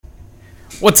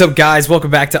What's up, guys? Welcome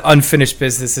back to Unfinished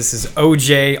Business. This is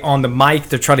OJ on the mic.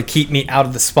 They're trying to keep me out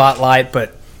of the spotlight,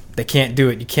 but they can't do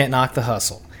it. You can't knock the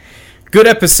hustle. Good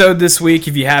episode this week.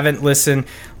 If you haven't listened,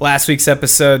 last week's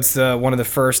episode's one of the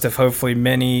first of hopefully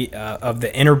many of the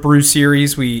interbrew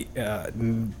series.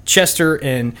 Chester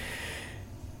and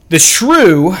the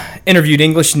Shrew interviewed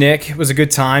English Nick. It was a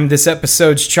good time. This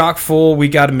episode's chock full. We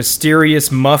got a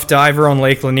mysterious muff diver on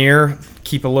Lake Lanier.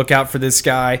 Keep a lookout for this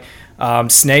guy.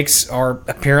 Snakes are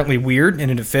apparently weird,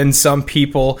 and it offends some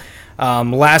people.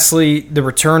 Lastly, the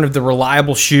return of the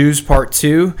reliable shoes, part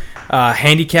 2.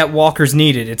 Handicap walkers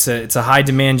needed. It's a high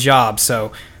demand job.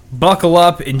 So buckle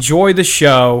up, enjoy the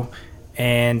show,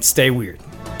 and stay weird.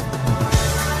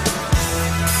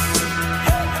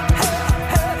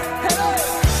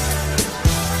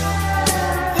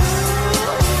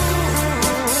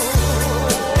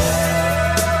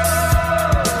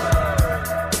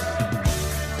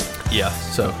 Yeah,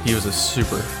 so he was a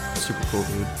super cool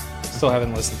dude. Still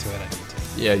haven't listened to it. I need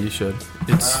to. Yeah, you should.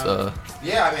 It's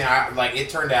Yeah, I mean, it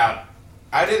turned out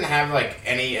I didn't have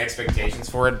any expectations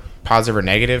for it, positive or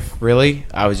negative. Really,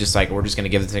 I was just like, we're just gonna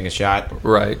give this thing a shot.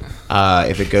 right.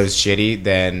 If it goes shitty,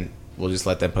 then we'll just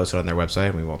let them post it on their website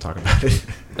and we won't talk about it.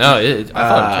 No, I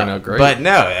thought it turned out great. But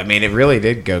no, I mean, it really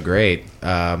did go great.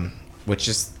 Which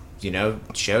just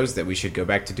shows that we should go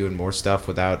back to doing more stuff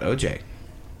without OJ.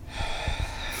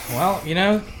 Well,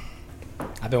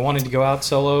 I've been wanting to go out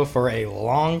solo for a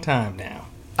long time now.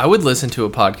 I would listen to a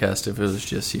podcast if it was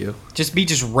just you.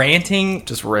 Just ranting.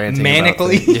 Just ranting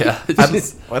manically. Yeah.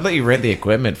 I'd let you rent the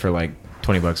equipment for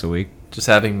 $20 a week. Just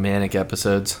having manic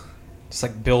episodes. Just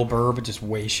like Bill Burr, but just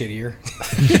way shittier.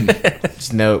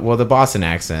 The Boston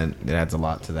accent, it adds a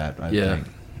lot to that, I think.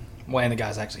 Well, and the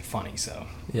guy's actually funny, so.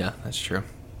 Yeah, that's true.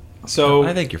 So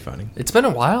I think you're funny. It's been a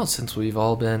while since we've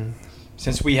all been...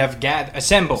 Since we have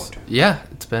assembled. Yeah,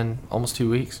 it's been almost 2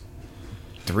 weeks.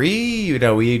 3?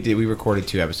 We recorded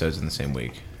 2 episodes in the same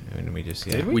week. I mean,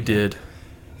 We did.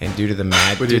 And due to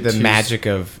the magic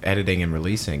of editing and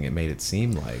releasing, it made it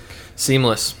seem like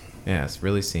Seamless. yeah, it's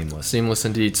really seamless. Seamless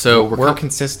indeed. So we're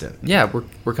consistent. Yeah,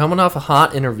 we're coming off a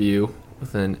hot interview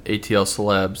with an ATL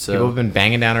celeb. So People have been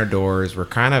banging down our doors. We're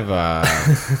kind of a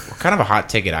hot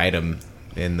ticket item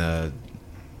in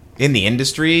the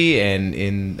industry and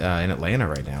in Atlanta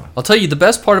right now. I'll tell you, the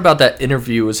best part about that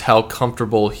interview is how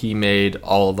comfortable he made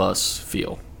all of us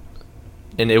feel.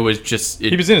 And it was just...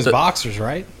 He was in his boxers,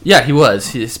 right? Yeah, he was.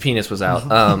 His penis was out.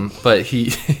 But he...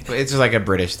 It's just like a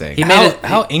British thing.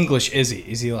 How English is he?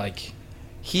 Is he like...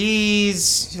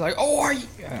 He's like, oh, are you...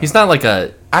 He's not like a...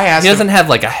 He doesn't have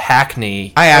like a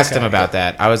Hackney... I asked him about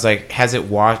that. I was like, has it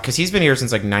washed... Because he's been here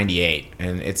since 98.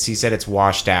 And he said it's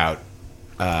washed out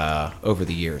over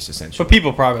the years, essentially. But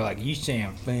people probably like, you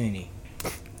sound funny.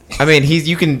 I mean,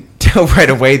 you can tell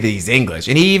right away that he's English,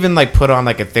 and he even put on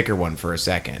a thicker one for a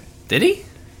second. Did he?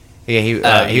 Yeah,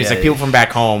 he was people from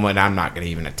back home, and I'm not gonna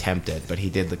even attempt it, but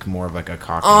he did look more of a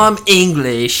cockney. I'm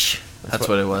English. That's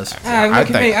what it was. Look at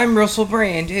me, I'm Russell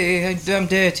Brand. I'm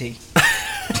dirty.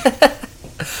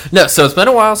 No, so it's been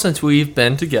a while since we've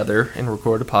been together and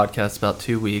recorded a podcast, about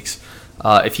 2 weeks.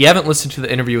 If you haven't listened to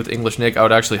the interview with English Nick, I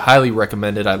would actually highly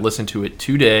recommend it. I listened to it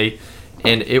today,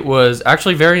 and it was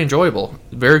actually very enjoyable.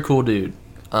 Very cool dude.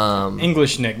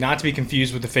 English Nick, not to be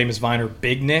confused with the famous Viner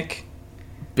Big Nick.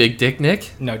 Big Dick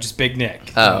Nick? No, just Big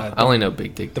Nick. I only know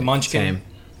Big Dick. The Munchkin. Same.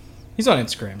 He's on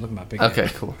Instagram. Look at my Big Nick. Okay,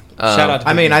 cool. Shout out to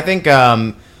Big Nick. I think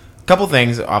a couple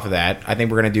things off of that. I think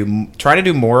we're gonna try to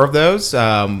do more of those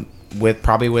with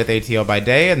ATL by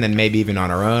day, and then maybe even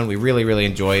on our own. We really, really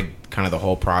enjoyed kind of the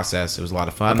whole process. It was a lot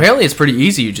of fun. Apparently it's pretty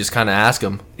easy. You just kind of ask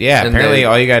them. Yeah, apparently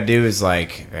all you gotta do is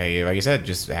hey, like you said,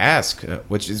 just ask,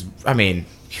 which is, I mean,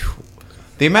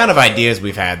 the amount of ideas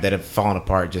we've had that have fallen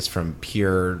apart just from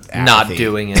pure apathy. Not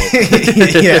doing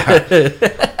it.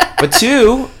 Yeah. But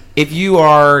 2, if you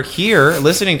are here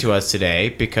listening to us today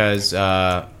because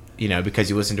because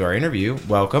you listened to our interview,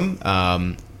 welcome.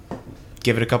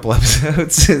 Give it a couple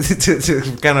episodes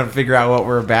to kind of figure out what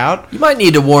we're about. You might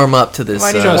need to warm up to this.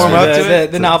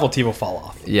 The novelty will fall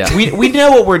off. Yeah, we know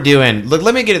what we're doing. Look,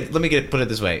 let me put it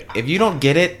this way: if you don't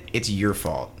get it, it's your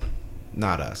fault,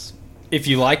 not us. If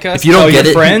you like us, if you don't tell get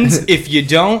your it, friends. If you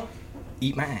don't,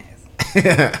 eat my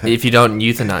ass. If you don't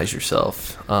euthanize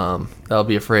yourself, that'll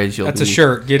be a phrase you'll. That's a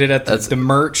shirt. Get it at the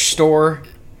merch store.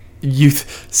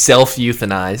 Self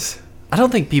euthanize. I don't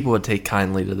think people would take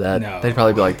kindly to that. No. They'd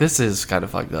probably be like, "This is kind of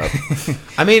fucked up."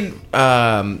 I mean,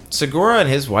 Segura and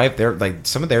his wife, they're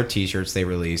some of their T-shirts they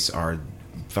release are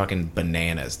fucking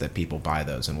bananas. That people buy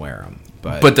those and wear them.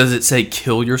 But does it say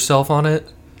 "kill yourself" on it?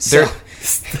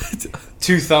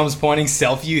 Two thumbs pointing,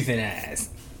 self euthanize.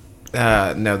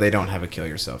 No, they don't have a kill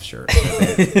yourself shirt.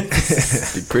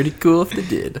 It'd be pretty cool if they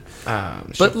did.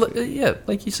 But yeah,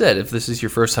 like you said, if this is your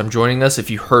first time joining us, if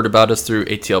you heard about us through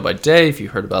ATL by Day, if you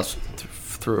heard about us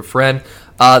through a friend,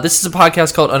 this is a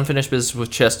podcast called Unfinished Business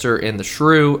with Chester and the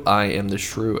Shrew. I am the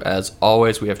Shrew as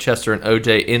always. We have Chester and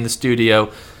OJ in the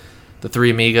studio. The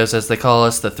three amigos, as they call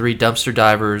us, the three dumpster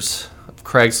divers of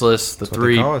Craigslist, the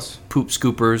three poop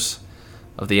scoopers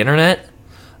of the internet.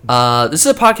 This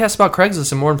is a podcast about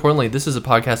Craigslist, and more importantly, this is a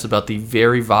podcast about the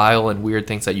very vile and weird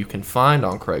things that you can find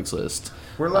on Craigslist.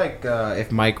 We're like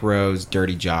if Mike Rowe's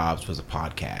Dirty Jobs was a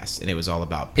podcast, and it was all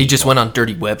about people. He just went on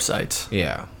dirty websites.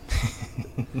 Yeah.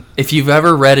 If you've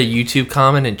ever read a YouTube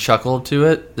comment and chuckled to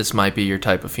it, this might be your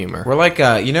type of humor. We're like,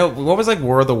 what was like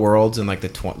War of the Worlds and like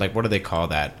what do they call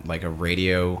that? Like a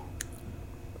radio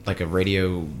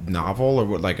novel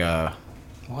or like a...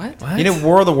 What? You know,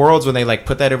 War of the Worlds, when they like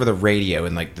put that over the radio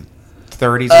in like the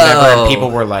 30s or whatever, and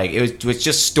people were like, it was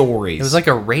just stories. It was like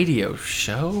a radio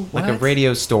show? What? Like a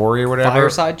radio story or whatever.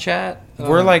 Fireside chat?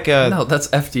 We're like a... No, that's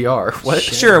FDR. What?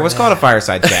 Sure, it was called a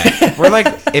fireside chat. We're like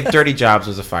if Dirty Jobs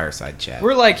was a fireside chat.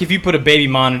 We're like if you put a baby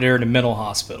monitor in a mental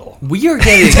hospital. We are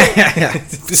getting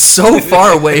so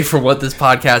far away from what this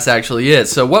podcast actually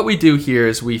is. So what we do here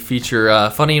is we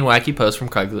feature funny and wacky posts from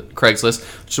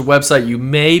Craigslist, which is a website you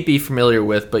may be familiar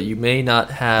with, but you may not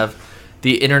have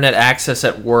the internet access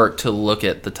at work to look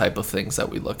at the type of things that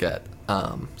we look at.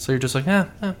 So you're just like,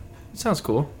 it sounds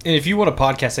cool. And if you want a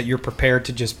podcast that you're prepared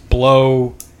to just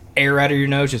blow air out of your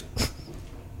nose, just...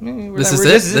 This is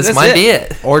it? This might be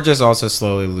it. Or just also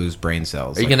slowly lose brain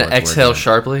cells. Are you going to exhale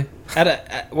sharply?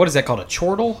 What is that called? A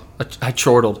chortle? I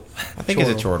chortled. I think it's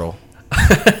a chortle.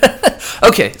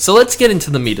 Okay, so let's get into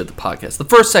the meat of the podcast. The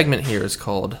first segment here is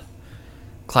called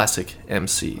Classic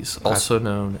MCs, also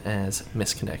known as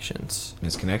misconnections.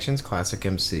 Misconnections, classic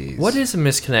MCs. What is a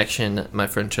misconnection, my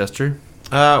friend Chester?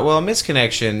 Well, a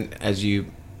misconnection, as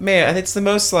you may, it's the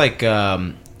most like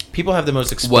people have the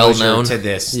most exposure to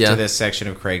this section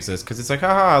of Craigslist because it's like,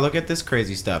 haha, look at this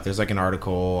crazy stuff. There's like an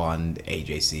article on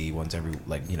AJC once every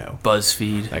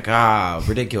BuzzFeed. Like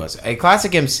ridiculous. A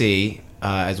classic MC,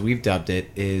 as we've dubbed it,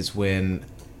 is when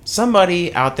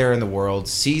somebody out there in the world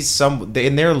sees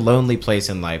in their lonely place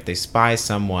in life, they spy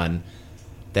someone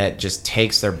that just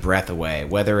takes their breath away.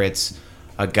 Whether it's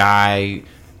a guy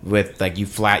with like you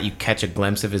catch a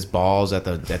glimpse of his balls at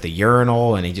the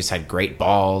urinal and he just had great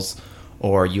balls,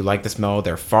 or you like the smell of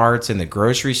their farts in the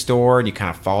grocery store and you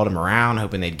kind of followed them around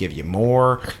hoping they'd give you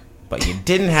more, but you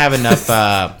didn't have enough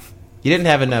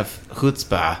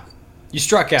chutzpah. You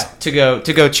struck out to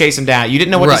go chase them down. You didn't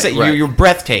know what to say. Right. You're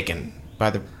breathtaking by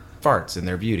the farts and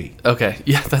their beauty. Okay,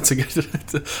 yeah, that's a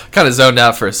good. Kind of zoned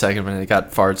out for a second when they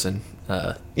got farts and.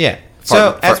 Yeah.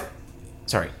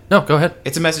 Sorry. No, go ahead.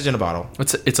 It's a message in a bottle.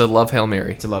 It's a love Hail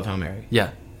Mary. It's a love Hail Mary. Yeah,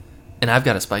 and I've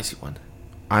got a spicy one.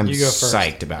 I'm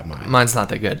psyched about mine. Mine's not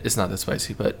that good. It's not that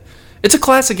spicy, but it's a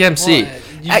classic MC. Well,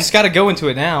 you just got to go into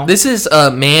it now. This is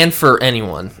a man for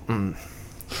anyone.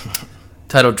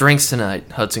 Titled Drinks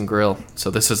Tonight, Hudson Grill.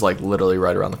 So this is like literally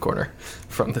right around the corner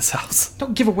from this house.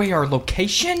 Don't give away our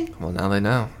location. Well, now they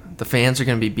know. The fans are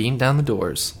going to be beamed down the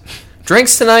doors.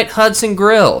 Drinks Tonight, Hudson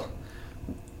Grill.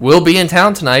 We'll be in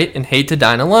town tonight and hate to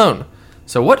dine alone.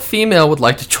 So what female would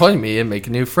like to join me and make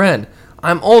a new friend?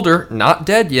 I'm older, not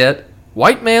dead yet.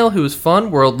 White male who is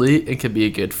fun, worldly, and can be a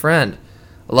good friend.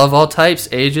 I love all types,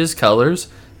 ages, colors,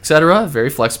 etc. Very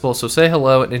flexible, so say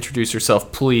hello and introduce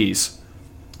yourself, please.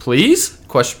 Please?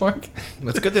 Question mark.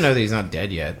 It's good to know that he's not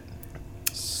dead yet.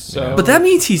 So, but that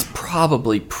means he's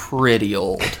probably pretty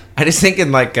old. I just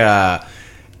thinking like, and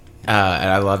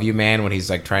I love you, man, when he's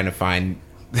like trying to find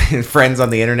friends on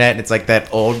the internet, and it's like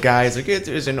that old guy. He's like,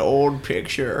 there's an old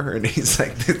picture, and he's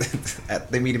like,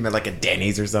 they meet him at like a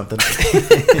Denny's or something.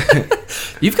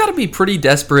 You've got to be pretty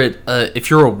desperate if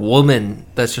you're a woman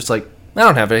that's just like, I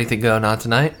don't have anything going on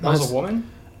tonight. That was a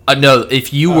woman? No,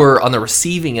 if you were on the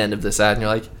receiving end of this ad and you're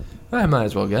like, I might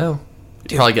as well go.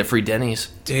 You'd probably get free Denny's.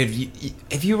 Dude,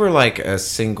 if you were like a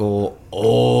single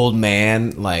old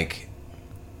man, like,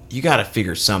 you got to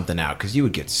figure something out because you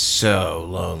would get so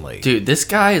lonely. Dude, this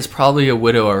guy is probably a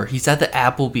widower. He's at the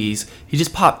Applebee's. He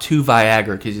just popped 2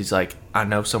 Viagra because he's like, I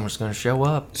know someone's going to show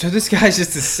up. So this guy's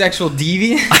just a sexual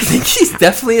deviant? I think he's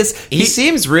definitely He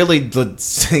seems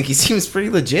he seems pretty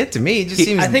legit to me.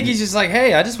 I think he's just like,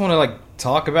 hey, I just want to like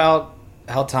talk about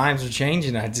how times are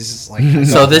changing. I just like.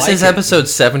 So this is episode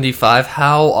 75.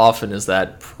 How often is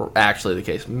that actually the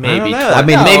case? Maybe.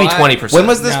 Maybe 20%. When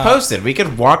was this posted? We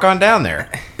could walk on down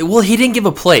there. Well, he didn't give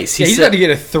a place. He's got to get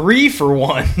a 3 for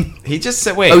 1. He just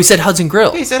said, wait. Oh, he said Hudson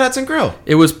Grill. Yeah, he said Hudson Grill.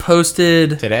 It was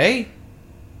posted today.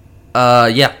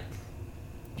 Yeah.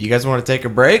 You guys want to take a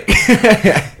break?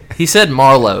 He said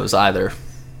Marlowe's either.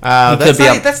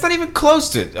 That's not even close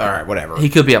to. All right, whatever. He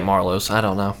could be at Marlowe's. I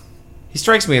don't know. He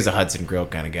strikes me as a Hudson Grill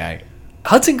kind of guy.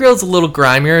 Hudson Grill's a little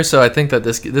grimier, so I think that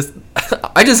this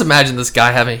I just imagine this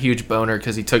guy having a huge boner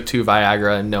because he took 2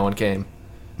 Viagra and no one came.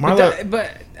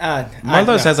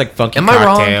 Marlowe's has like funky Am I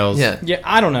wrong? cocktails. Yeah,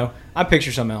 I don't know. I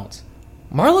picture something else.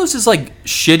 Marlowe's is like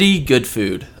shitty good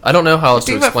food. I don't know how else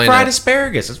to Think about explain fried it.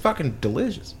 asparagus. It's fucking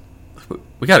delicious.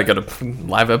 We got to go to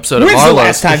live episode When's of Marlowe's. the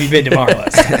last time you've been to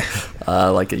Marlowe's?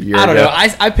 Like a year I don't ago. know.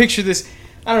 I picture this.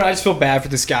 I don't know. I just feel bad for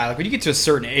this guy. Like when you get to a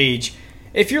certain age,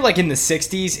 if you're like in the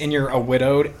 60s and you're a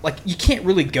widowed, like you can't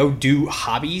really go do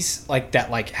hobbies like that,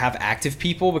 like have active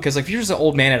people because like if you're just an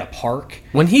old man at a park.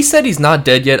 When he said he's not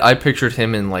dead yet, I pictured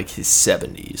him in like his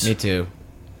 70s. Me too.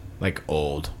 Like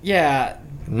old. Yeah,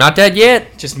 Not dead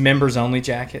yet. just members only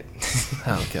jacket.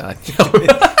 Oh god.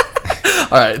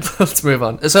 All right, let's move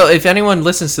on. So, if anyone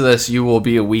listens to this, you will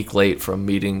be a week late from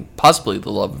meeting possibly the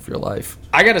love of your life.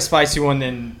 I got a spicy one.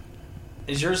 Then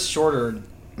is yours shorter?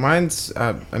 Mine's,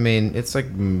 it's like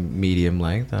medium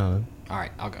length. All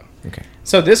right, I'll go. Okay.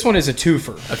 So this one is a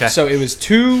twofer. Okay. So it was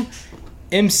 2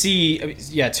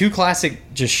 2 classic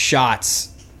just shots,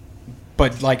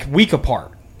 but like week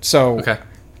apart. So Okay.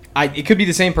 it could be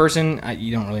the same person.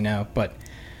 You don't really know, but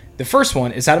the first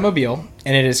one is out of Mobile,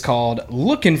 and it is called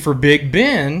 "Looking for Big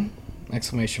Ben!"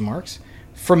 Exclamation marks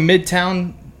from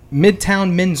Midtown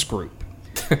Men's Group.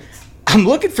 I'm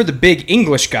looking for the big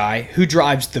English guy who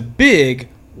drives the big,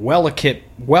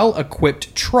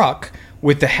 well-equipped truck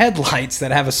with the headlights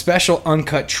that have a special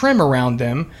uncut trim around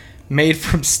them made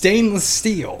from stainless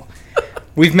steel.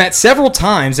 We've met several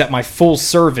times at my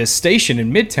full-service station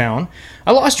in Midtown.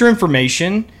 I lost your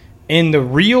information in the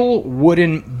real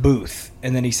wooden booth.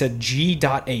 And then he said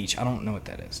G.H. I don't know what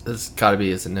that is. This got to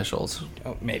be his initials.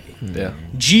 Oh, maybe. Yeah.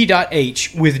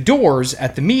 G.H. with doors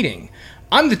at the meeting.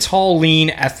 I'm the tall, lean,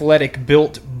 athletic,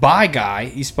 built bi guy.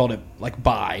 He spelled it like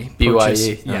bi. BYE.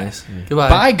 Yeah. Nice. Goodbye.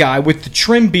 Bi guy with the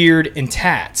trim beard and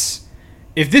tats.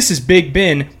 If this is Big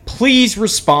Ben, please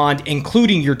respond,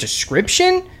 including your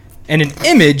description and an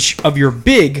image of your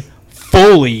big,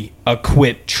 fully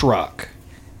equipped truck.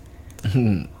 Oh,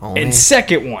 man. And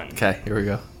second one, Okay, here we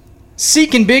go.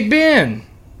 seeking Big Ben.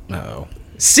 No.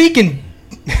 Seeking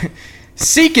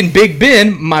Big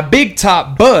Ben, my big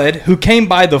top bud, who came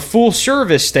by the full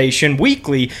service station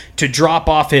weekly to drop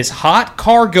off his hot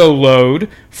cargo load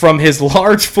from his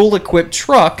large full equipped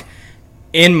truck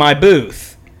in my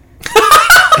booth.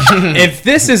 If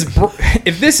this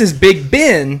is Big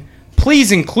Ben,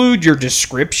 please include your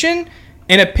description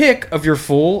and a pic of your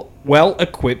full, well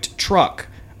equipped truck.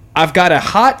 I've got a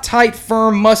hot, tight,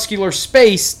 firm, muscular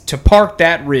space to park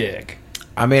that rig.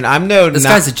 I mean, this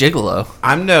guy's a gigolo.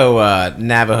 I'm no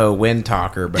Navajo wind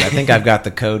talker, but I think I've got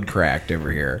the code cracked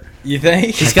over here. You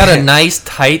think? He's got a nice,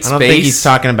 tight I space. don't think he's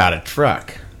talking about a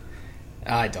truck.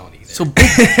 I don't either. So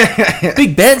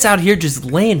Big Ben's out here just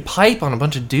laying pipe on a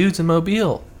bunch of dudes in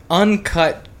Mobile.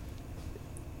 Uncut.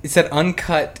 It said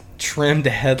uncut, trimmed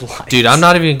headlights. Dude, I'm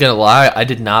not even going to lie. I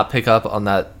did not pick up on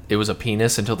that it was a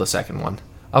penis until the second one.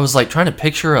 I was like trying to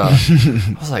picture I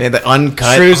was like, Yeah, the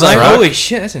uncut. Drew's like, truck. holy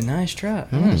shit, that's a nice truck.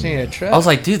 I've never seen a truck. I was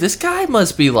like, dude, this guy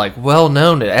must be like well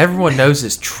known that everyone knows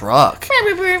his truck.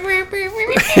 I'd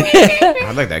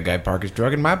like that guy park his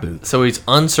truck in my booth. So he's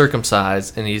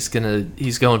uncircumcised and he's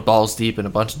going balls deep in a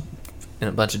bunch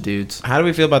of dudes. How do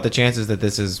we feel about the chances that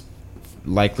this is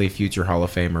likely future Hall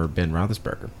of Famer Ben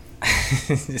Roethlisberger?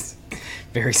 It's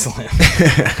very slim.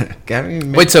 I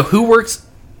mean, Wait, so who works?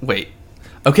 Wait,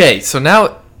 okay, so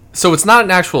it's not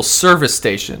an actual service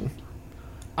station.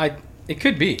 It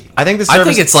could be. I think the I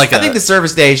service. think it's like I think the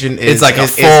service station is It's like a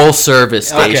is- full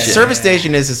service Okay. station. Service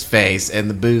station is his face, and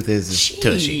the booth is his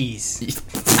tushy. Jeez.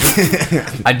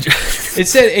 I- It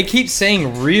said it keeps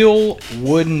saying real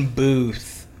wooden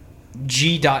booth.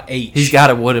 G.H. he's got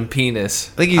a wooden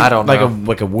penis. I think he's I don't like know.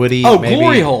 like a Woody. Oh, maybe.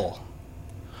 glory hole.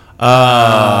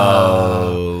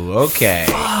 Oh, okay.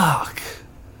 Fuck.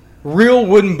 Real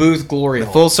wooden booth glory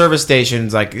hole. Full service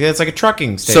station's like it's like a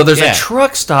trucking station. So there's Yeah. a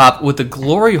truck stop with a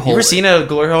glory hole. You ever seen a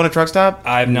glory hole in a truck stop?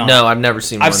 I've not. No, I've never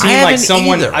seen one. I've seen I like haven't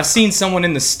someone. either. I've seen someone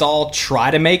in the stall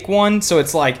try to make one. So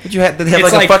it's like Did you have? Did they have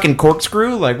It's like, like- a fucking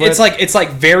corkscrew? Like what? it's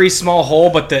like very small hole,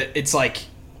 but it's like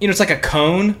it's like a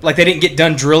cone. Like they didn't get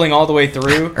done drilling all the way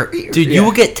through. Dude, Yeah. you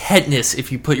will get tetanus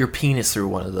if you put your penis through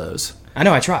one of those. I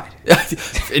know. I tried.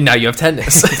 And now you have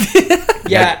tetanus.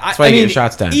 Yeah, That's why you get your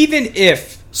shots done. Even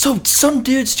if So some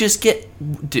dudes just get...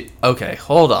 Okay,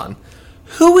 hold on.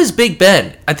 Who is Big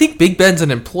Ben? I think Big Ben's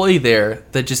an employee there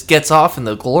that just gets off in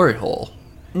the glory hole.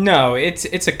 no, it's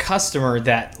a customer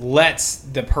that lets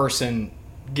the person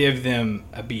give them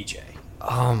a BJ.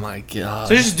 Oh my god.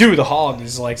 So just do the hog that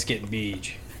just likes getting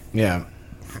beach. Yeah.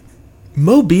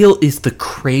 Mobile is the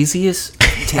craziest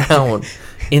town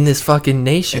in this fucking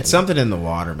nation. It's something in the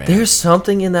water, man. There's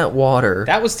something in that water.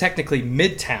 That was technically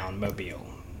Midtown Mobile.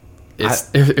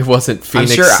 It wasn't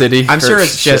Phoenix I'm sure, City. I'm sure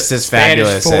it's just as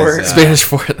fabulous Fort. as... Spanish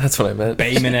Fort. That's what I meant.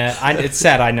 Bay Minette. It's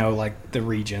sad I know, like, the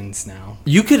regions now.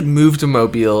 You could move to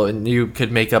Mobile and you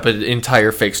could make up an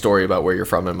entire fake story about where you're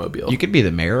from in Mobile. You could be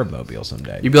the mayor of Mobile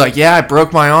someday. You'd be like, yeah, I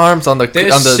broke my arms on the...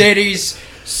 This city's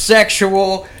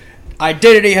sexual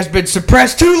identity has been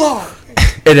suppressed too long.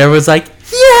 And everyone's like,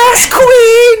 yes,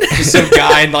 queen! Just some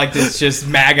guy in, like, this just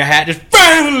MAGA hat, just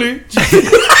finally.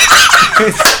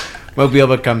 Mobile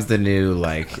becomes the new,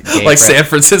 like... Like San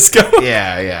Francisco?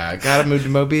 Yeah. Gotta move to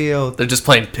Mobile. They're just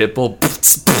playing Pitbull.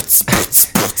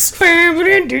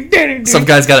 Some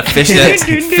guy's got a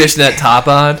fishnet top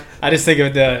on. I just think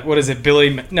of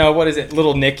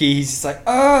Little Nicky. He's just like,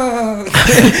 oh.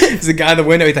 There's a guy in the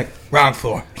window. He's like, wrong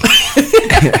floor.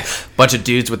 Bunch of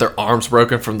dudes with their arms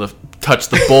broken from the touch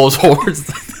the bull's horns.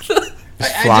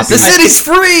 The city's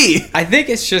free! I think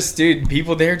it's just, dude,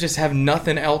 people there just have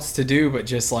nothing else to do but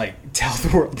just, like, tell the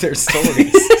world their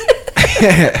stories.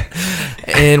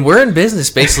 And we're in business,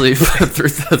 basically, through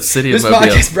the city of This Mobile.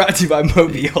 podcast is brought to you by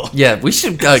Mobile. Yeah, we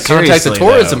should contact the Seriously,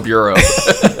 tourism though. bureau.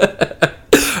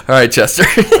 All right, Chester.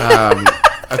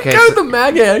 Okay. Guy with the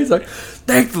MAGA hat. He's like,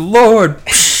 thank the Lord.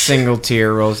 Single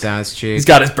tear rolls down his cheek. He's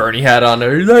got his Bernie hat on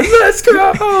there. He's like, let's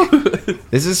go.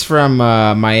 This is from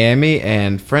Miami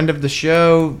and friend of the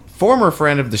show, former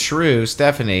friend of the shrew,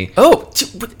 Stephanie. Oh,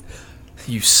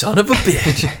 you son of a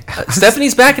bitch.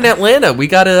 Stephanie's back in Atlanta. We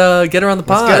got to get her on the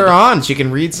pod. Let's get her on. She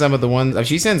can read some of the ones.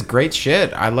 She sends great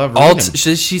shit. I love reading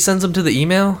them. She sends them to the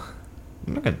email?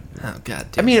 I'm not gonna, Oh, God I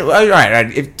damn. mean, all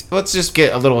right. Let's just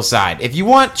get a little aside. If you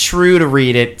want Shrew to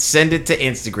read it, send it to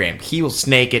Instagram. He will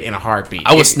snake it in a heartbeat.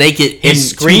 I will snake it in 2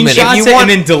 Screenshots minutes. If you it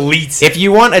want- and then deletes it. If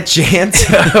you want a chance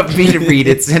of me to read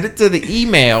it, send it to the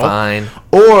email. Fine.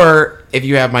 Or if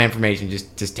you have my information,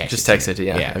 just text Just it. text it to you.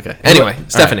 Yeah. Okay. Anyway, All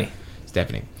right. Stephanie.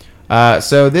 Stephanie.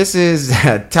 So this is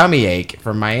Tummy Ache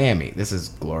from Miami. This is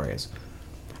glorious.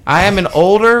 I am an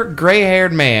older,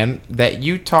 gray-haired man that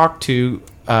you talked to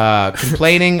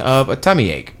complaining of a tummy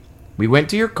ache. We went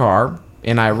to your car,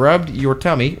 and I rubbed your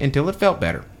tummy until it felt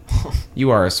better. You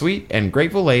are a sweet and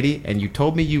grateful lady, and you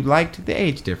told me you liked the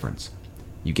age difference.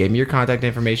 You gave me your contact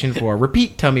information for a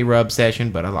repeat tummy rub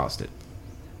session, but I lost it.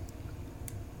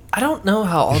 I don't know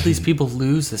how all these people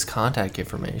lose this contact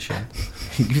information.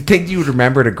 You'd think you would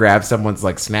remember to grab someone's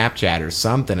like Snapchat or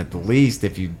something at the least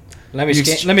if you... Let me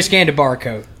scan the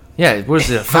barcode. Yeah, what is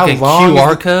it? A How fucking long QR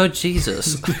is the- code?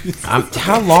 Jesus.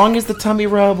 how long is the tummy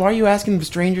rub? Why are you asking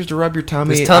strangers to rub your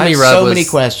tummy? This tummy I have rub so was many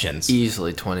questions.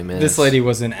 Easily 20 minutes. This lady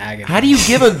was in agony. How do you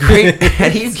give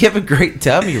a great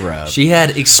tummy rub? She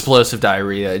had explosive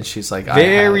diarrhea, and she's like,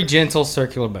 Very gentle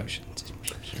circular motions.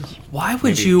 why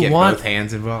would Maybe you get want... both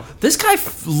hands involved? This guy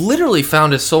literally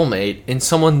found his soulmate in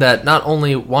someone that not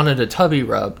only wanted a tummy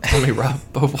rub,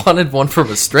 but wanted one from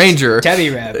a stranger. Tabby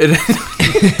rab.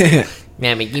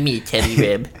 Mammy, give me a tummy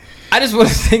rub. I just want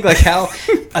to think like how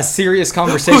a serious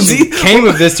conversation came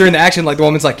of this during the action. Like the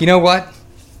woman's like, you know what?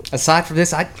 Aside from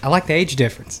this, I like the age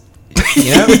difference.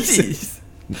 You know?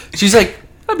 She's like,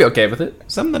 I'd be okay with it.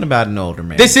 Something about an older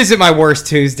man. This isn't my worst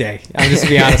Tuesday. I'm just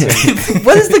gonna be honest with you.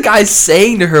 What is the guy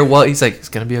saying to her? Well, he's like, it's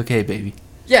going to be okay, baby.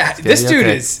 Yeah, this be dude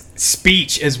okay. is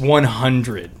speech is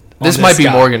 100. This might be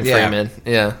guy. Morgan Yeah. Freeman.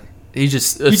 Yeah. He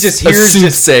just hears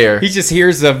soothsayer. He just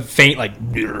hears a faint like,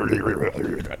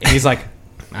 and he's like,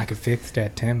 I could fix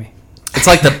that tummy. It's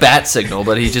like the bat signal,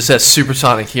 but he just has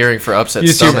supersonic hearing for upset You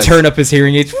just hear stomachs. turn up his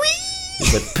hearing aids.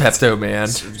 With Pepto Man.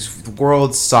 The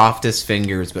world's softest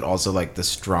fingers, but also like the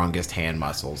strongest hand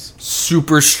muscles.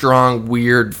 Super strong,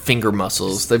 weird finger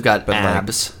muscles. They've got But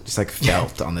abs. like, just like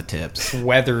felt on the tips.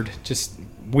 Weathered, just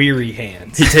weary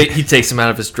hands. He takes them out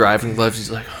of his driving gloves. He's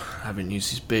like, I haven't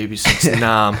used these babies since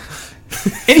Nam.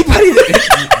 Anybody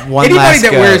that, One anybody last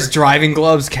that go. wears driving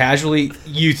gloves casually,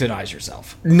 euthanize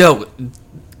yourself. No.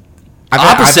 I've-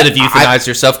 Opposite I've- of euthanize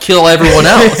yourself, kill everyone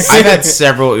else. I've had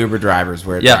several Uber drivers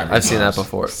wear Yeah, driver's I've seen that gloves.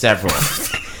 before. Several.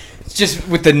 It's just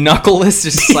with the knuckleless,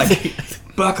 just like,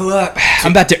 buckle up.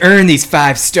 I'm about to earn these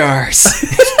 5 stars.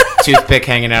 Toothpick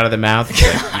hanging out of the mouth.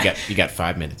 You got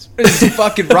 5 minutes. This is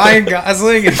fucking Ryan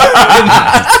Gosling. And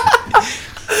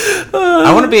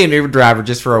I want to be an Uber driver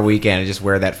just for a weekend and just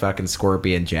wear that fucking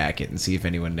scorpion jacket and see if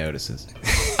anyone notices.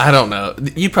 I don't know.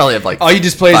 You probably have like. all you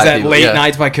just play is 5 that people, Late yeah.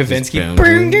 Nights by Kavinsky.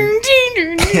 Boom.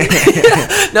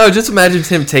 No, just imagine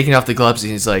him taking off the gloves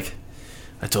and he's like,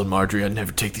 I told Marjorie I'd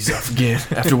never take these off again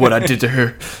after what I did to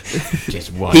her.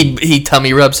 Just one. He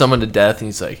tummy rubbed someone to death, and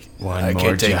he's like, I more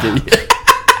can't take job. it.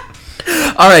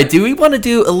 All right, do we want to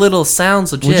do a little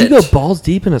Sounds Legit? Would you go balls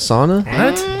deep in a sauna?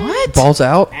 What? Balls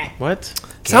out? What?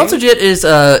 Sounds Legit is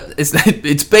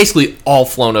it's basically all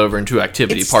flown over into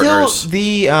activity It's partners. still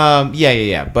the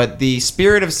yeah. But the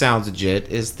spirit of Sounds Legit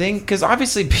is because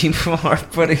obviously people are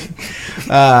putting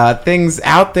things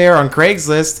out there on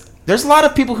Craigslist. There's a lot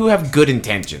of people who have good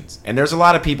intentions, and there's a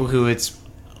lot of people who it's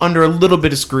under a little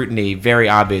bit of scrutiny, very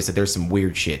obvious that there's some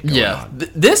weird shit going on.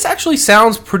 This actually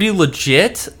sounds pretty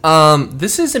legit.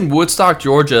 This is in Woodstock,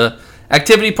 Georgia.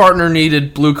 Activity partner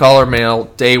needed, blue collar male,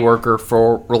 day worker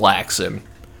for relaxing.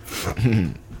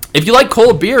 If you like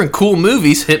cold beer and cool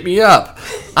movies, hit me up.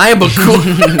 I am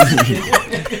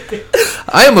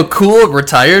a cool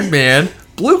retired man,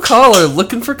 blue collar,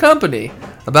 looking for company.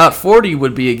 About 40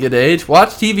 would be a good age. Watch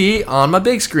TV on my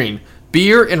big screen.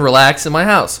 Beer and relax in my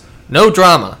house. No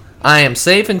drama. I am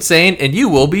safe and sane, and you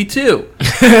will be too.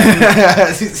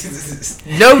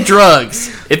 No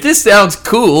drugs. If this sounds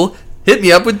cool, hit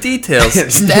me up with details.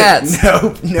 Stats.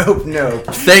 Nope.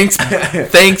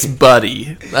 Thanks,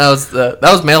 buddy. That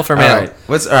was mail for mail.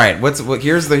 All right.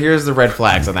 Here's the red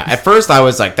flags on that. At first, I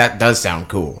was like, that does sound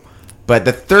cool, but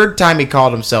the third time he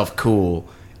called himself cool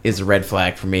is a red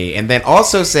flag for me. And then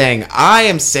also saying, I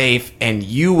am safe and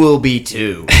you will be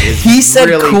too. He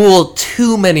said cool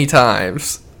too many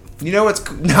times. You know what's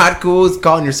not cool is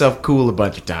calling yourself cool a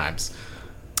bunch of times.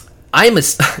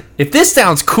 If this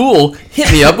sounds cool,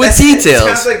 hit me up with details.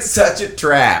 It sounds like such a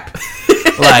trap.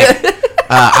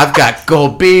 I've got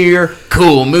cold beer,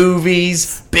 cool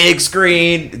movies, big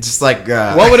screen. It's just like...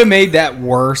 What would have made that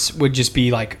worse would just be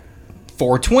like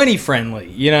 420 friendly.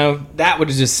 You know, that would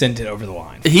have just sent it over the line.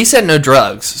 He said no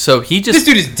drugs, so he just... This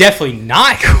dude is definitely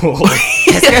not cool.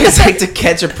 This guy's like To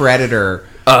Catch a Predator.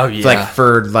 Oh, yeah.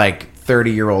 For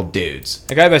 30-year-old dudes.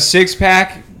 I got a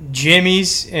 6-pack,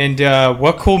 Jimmy's, and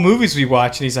what cool movies we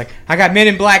watch. And he's like, I got Men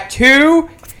in Black 2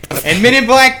 and Men in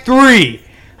Black 3.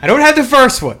 I don't have the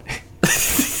first one.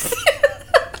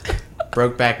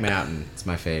 Brokeback Mountain. It's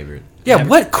my favorite. Yeah,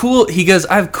 what cool... He goes,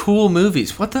 I have cool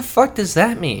movies. What the fuck does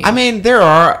that mean? I mean, there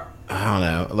are... I don't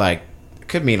know. It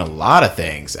could mean a lot of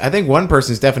things. I think one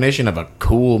person's definition of a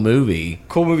cool movie...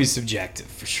 Cool movie's subjective,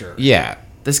 for sure. Yeah.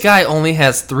 This guy only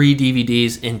has 3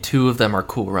 DVDs, and 2 of them are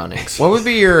Cool Runnings. What would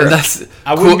be your...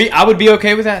 I would be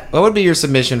okay with that. What would be your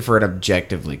submission for an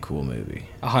objectively cool movie?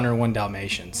 101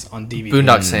 Dalmatians on DVD.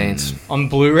 Boondock Saints. On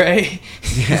Blu-ray.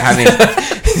 Yeah, I mean,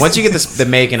 once you get the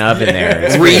making of in there...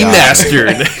 It's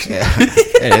Remastered. Yeah,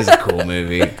 it is a cool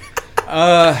movie.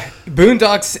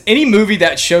 Boondocks, any movie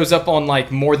that shows up on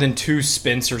more than 2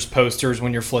 Spencer's posters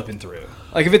when you're flipping through.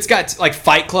 If it's got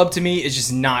Fight Club to me, it's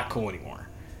just not cool anymore.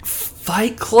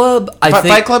 Fight Club?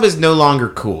 Fight Club is no longer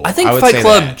cool. I think Fight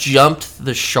Club jumped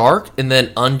the shark and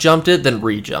then unjumped it, then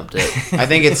rejumped it. I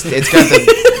think it's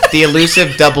got the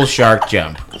elusive double shark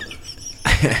jump.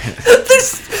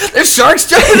 There's sharks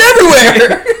jumping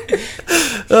everywhere.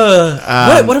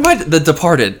 What am I? The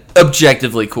Departed.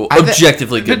 Objectively cool.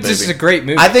 Objectively good movie. This is a great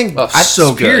movie. I think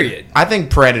so good. Period. I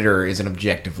think Predator is an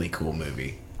objectively cool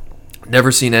movie.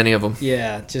 Never seen any of them.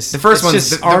 Yeah, just the first one.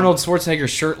 Just Arnold Schwarzenegger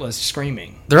shirtless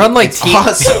screaming. They're on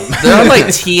awesome. They're on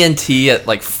TNT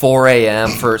at 4 a.m.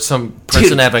 for some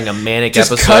person having a manic just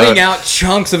episode. Cutting out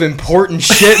chunks of important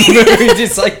shit in the movie.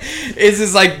 It's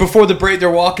just before the break, they're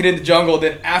walking in the jungle.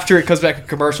 Then after it comes back to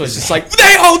commercial, it's just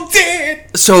they all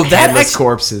did. So that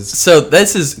corpses. So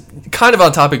this is kind of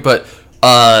on topic, but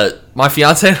my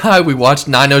fiance and I, we watched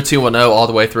 90210 all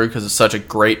the way through because it's such a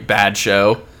great bad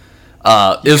show.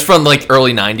 It was from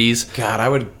early 90s. God, I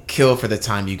would kill for the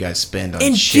time you guys spend on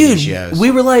and shitty shows. We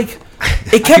were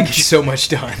it kept get so much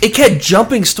done. It kept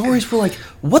jumping stories. We're like,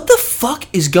 what the fuck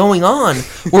is going on?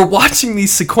 We're watching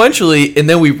these sequentially, and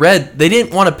then we read they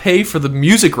didn't want to pay for the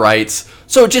music rights,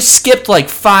 so it just skipped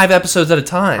 5 episodes at a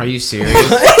time. Are you serious?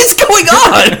 What is going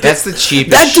on? That's the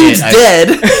cheapest. That dude's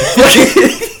dead.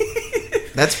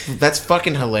 That's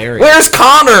fucking hilarious. Where's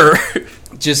Connor?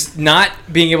 Just not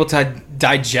being able to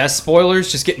digest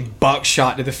spoilers, just getting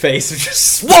buckshot to the face of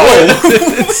just whoa.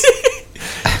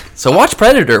 So watch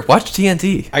Predator, watch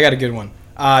TNT. I got a good one.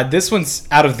 This one's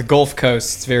out of the Gulf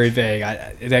Coast. It's very vague.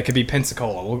 That could be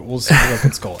Pensacola. We'll see. We'll go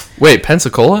Pensacola. Wait,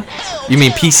 Pensacola? You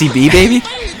mean PCB, baby?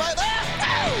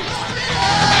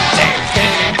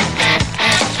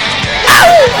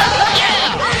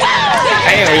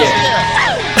 Hell yeah.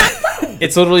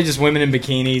 It's literally just women in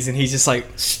bikinis, and he's just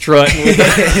strutting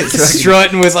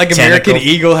with American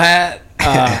Eagle hat.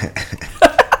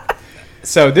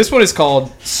 So this one is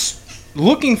called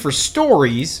 "Looking for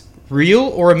Stories real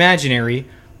or imaginary,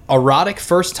 erotic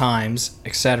first times,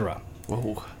 etc.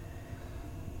 Whoa.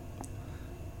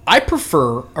 I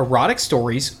prefer erotic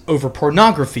stories over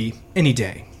pornography any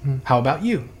day. How about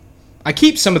you? I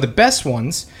keep some of the best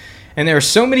ones, and there are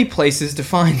so many places to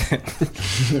find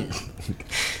them.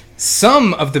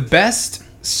 Some of the best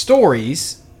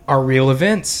stories are real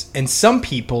events, and some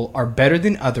people are better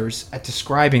than others at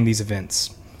describing these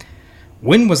events.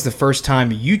 When was the first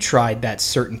time you tried that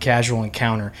certain casual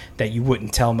encounter that you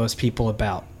wouldn't tell most people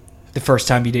about? The first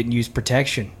time you didn't use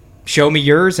protection. Show me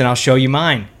yours and I'll show you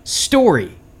mine.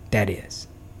 Story, that is.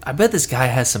 I bet this guy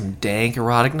has some dank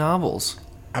erotic novels.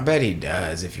 I bet he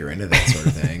does if you're into that sort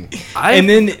of thing. I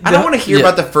don't want to hear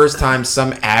about the first time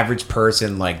some average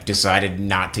person like decided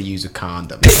not to use a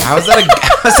condom. How's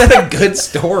that a good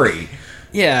story?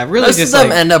 Yeah, really. Most just of them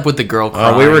like, end up with the girl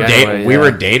crying. We were anyway, we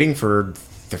were dating for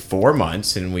 4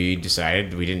 months, and we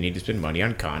decided we didn't need to spend money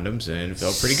on condoms, and it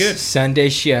felt pretty good. Sunday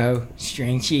show,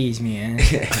 string cheese, man.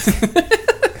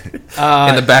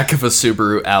 in the back of a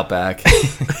Subaru Outback.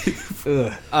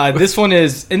 This one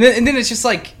is, and then it's just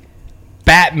like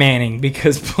Batmaning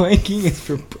because blanking is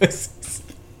for pussies.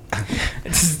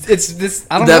 It's this.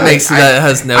 I don't know. That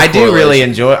has no. I do really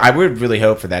enjoy. I would really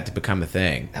hope for that to become a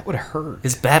thing. That would hurt.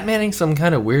 Is Batmaning some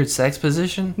kind of weird sex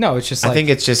position? No, it's just. Like I think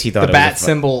it's just he thought the it bat was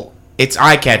symbol. It's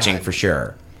eye catching for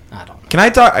sure. I don't know.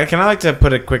 Can I like to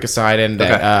put a quick aside in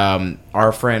that Okay.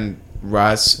 Our friend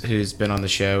Russ, who's been on the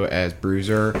show as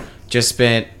Bruiser, just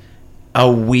spent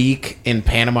a week in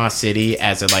Panama City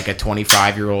as a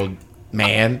 25-year-old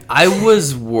man. I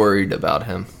was worried about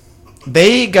him.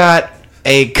 They got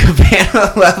a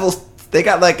cabana level. They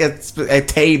got like a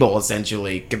table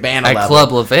essentially, cabana At level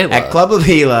Club La Vela. At Club La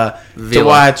Vela to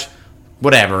watch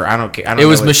whatever. I don't care. I don't It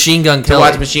was know Machine Gun to Kelly.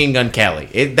 watch Machine Gun Kelly.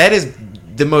 That is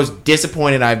the most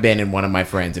disappointed I've been in one of my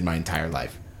friends in my entire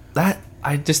life.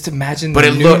 Just imagine But the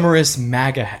it looked- numerous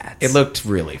MAGA hats. It looked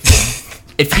really fun.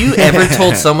 If you ever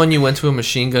told someone you went to a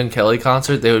Machine Gun Kelly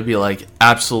concert, they would be like,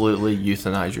 absolutely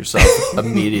euthanize yourself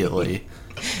immediately.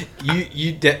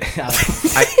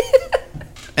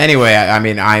 Anyway, I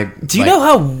mean, Do you know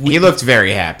how he looked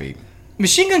very happy.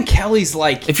 Machine Gun Kelly's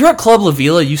like. If you're at Club La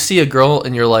Vela, you see a girl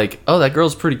and you're like, oh, that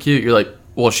girl's pretty cute. You're like,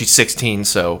 well, she's 16,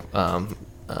 so.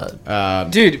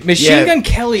 Dude, Machine Gun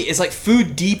Kelly is like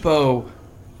Food Depot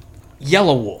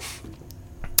Yellow Wolf.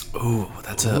 Ooh,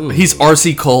 he's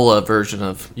RC Cola version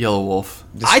of Yellow Wolf.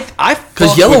 I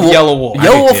Because fuck Yellow with Wolf, Yellow Wolf.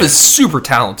 Yellow Wolf is super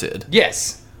talented.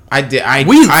 Yes. I did.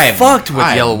 We I fucked with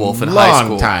Yellow Wolf in high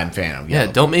school. Long time fan of Yellow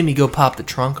Yeah, don't make me go pop the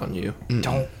trunk on you.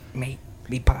 Don't make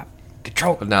me pop the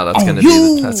trunk. But now that's gonna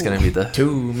be the.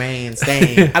 Two-man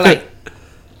stand. I like.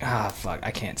 Fuck!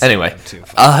 I can't. Say Anyway, that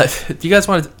too. do you guys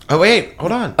want to? Oh wait,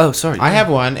 hold on. Oh, sorry. I have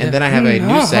one, and then I have a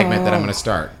new segment that I'm going to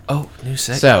start. Oh, new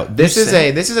segment. So this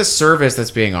is a service that's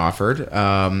being offered.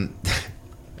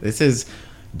 This is.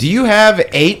 Do you have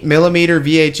 8mm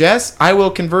VHS? I will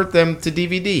convert them to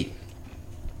DVD.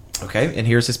 Okay, and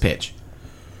here's his pitch.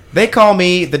 They call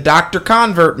me the Dr.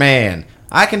 Convert Man.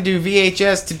 I can do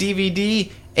VHS to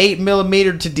DVD,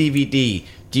 8mm to DVD.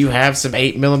 Do you have some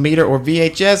 8mm or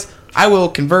VHS? I will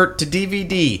convert to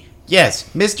DVD. Yes,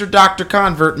 Mr. Dr.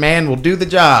 Convert Man will do the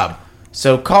job.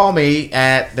 So call me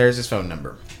at... There's his phone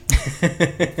number.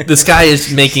 This guy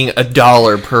is making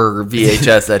 $1 per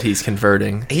VHS that he's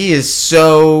converting. He is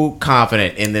so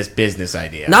confident in this business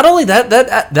idea. Not only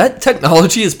that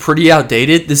technology is pretty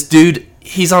outdated. This dude,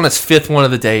 he's on his 5th one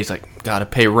of the day. He's like, gotta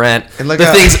pay rent. And look the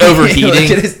thing's overheating.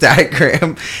 Look at his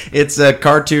diagram. It's a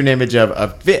cartoon image of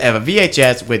a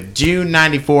VHS with June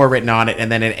 94 written on it,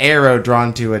 and then an arrow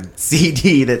drawn to a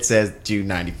CD that says June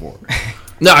 94.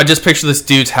 No, I just picture this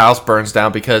dude's house burns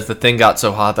down because the thing got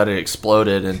so hot that it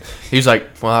exploded, and he's like,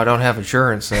 "Well, I don't have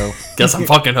insurance, so guess I'm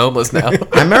fucking homeless now."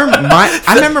 I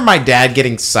remember my dad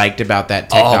getting psyched about that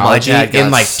technology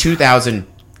in like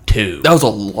 2002. That was a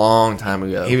long time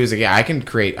ago. He was like, "Yeah, I can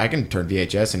turn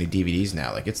VHS into DVDs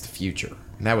now. Like it's the future."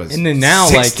 And that was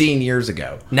 16 years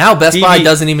ago. Now Best Buy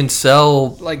doesn't even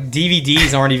sell like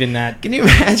DVDs aren't even that. Can you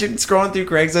imagine scrolling through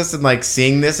Craigslist and like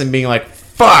seeing this and being like,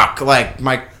 "Fuck!" Like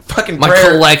my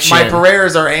collection. My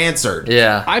prayers are answered.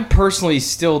 Yeah. I personally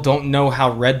still don't know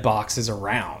how Redbox is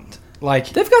around. Like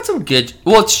they've got some good.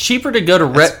 Well, it's cheaper to go to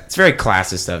Red. It's very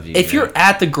classist of you. If you're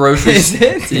at the grocery, is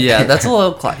it? Yeah, that's a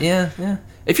little. Yeah.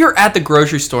 If you're at the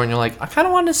grocery store and you're like, I kind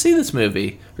of wanted to see this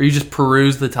movie, or you just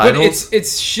peruse the titles. But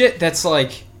it's shit that's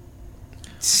like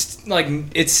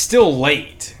it's still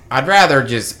late. I'd rather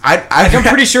just. I'm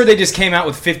pretty sure they just came out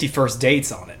with 50 First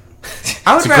Dates on it.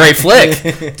 It's a great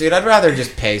flick. Dude, I'd rather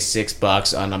just pay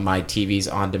 $6 on my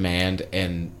TVs on demand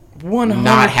and 100%.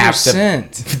 not have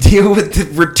to deal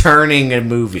with returning a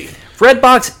movie.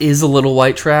 Redbox is a little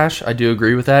white trash. I do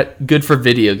agree with that. Good for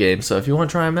video games, so if you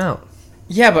want to try them out.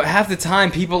 Yeah, but half the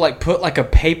time people like put like a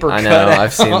paper I cut know, out.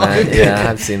 I've seen that. Yeah,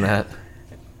 I've seen that.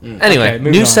 Anyway, Okay,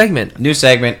 moving new on. segment. New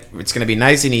segment. It's going to be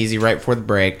nice and easy right before the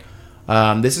break.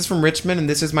 This is from Richmond, and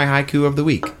this is my haiku of the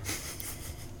week.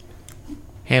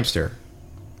 Hamster,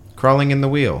 crawling in the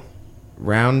wheel,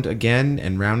 round again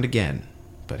and round again,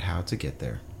 but how to get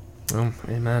there? Oh,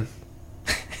 amen.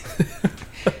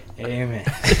 Amen.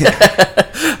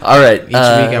 All right. Each week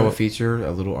I will feature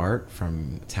a little art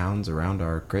from towns around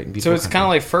our great and So beautiful it's kind of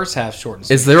like first half short and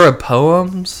sweet. Is there a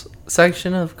poems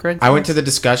section of Craig? I went to the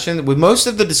discussion. With most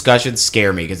of the discussions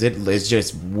scare me because it is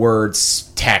just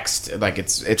words, text. Like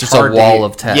it's Just hard a wall to,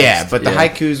 of text. Yeah, but the Yeah.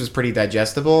 haikus was pretty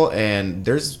digestible, and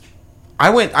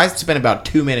I spent about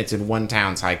 2 minutes in one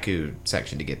town's haiku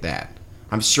section to get that.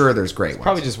 I'm sure there's great ones.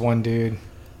 Probably just one dude.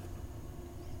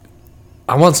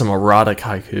 I want some erotic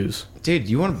haikus. Dude,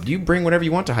 you bring whatever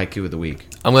you want to haiku of the week.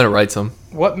 I'm gonna write some.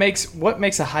 What makes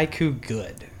a haiku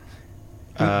good?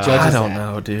 Who I judges don't that?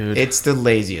 know, dude. It's the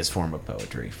laziest form of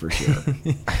poetry for sure.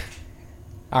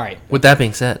 All right. With that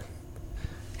being said,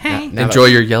 Hey. Now enjoy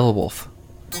your Yellow Wolf.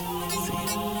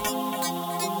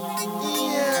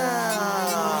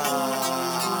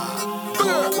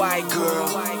 Go white girl,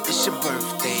 it's your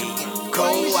birthday. Go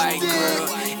white girl,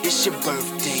 it's your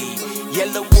birthday.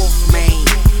 Yellow wolf mane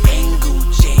and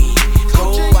Gucci.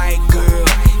 Go white girl,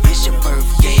 it's your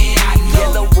birthday.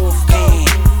 Yellow wolf mane,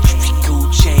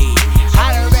 Gucci.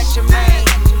 Holler at your man.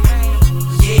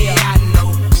 Yeah, I know.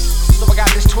 So I got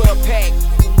this 12 pack.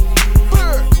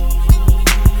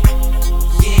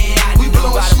 Yeah, I know. We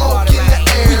blowin' smoke in the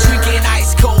air. We drinking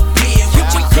ice cold beer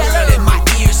with your girl in my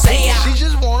ear saying she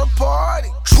just wanna party.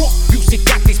 Trump music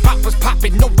got these poppers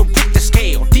popping, no the Richter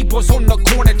scale. D-boys on the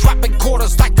corner dropping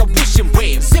quarters like a wishing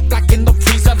well. Zip like in the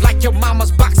freezer like your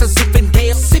mama's box of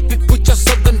Zippendale. Sip it with your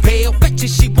southern pale. Bet you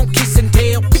she won't kiss and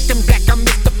tell. Pick them black, I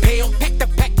miss the pale. Pack the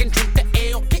pack and drink the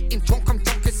ale. Getting drunk, I'm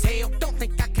drunk as hell. Don't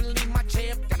think I can leave my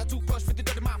chair. Got a toothbrush for the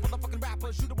dirty mind. Motherfucking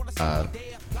rappers, you don't wanna see me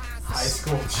there. High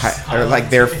school. or like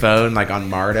their phone, like on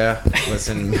Marta.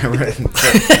 Listen, remember?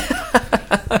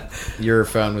 Your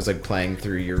phone was like playing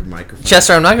through your microphone.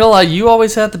 Chester, I'm not gonna lie. You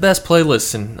always had the best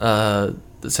playlist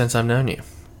since I've known you. You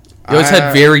always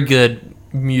had very good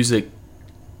music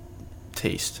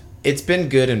taste. It's been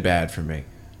good and bad for me.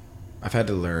 I've had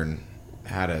to learn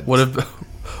how to. What have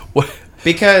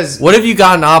you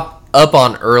gotten up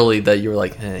on early that you were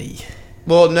like, hey?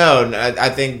 Well, no, I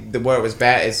think what was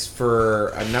bad is for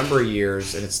a number of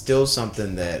years, and it's still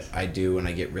something that I do when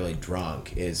I get really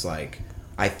drunk, is like,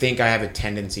 I think I have a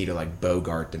tendency to like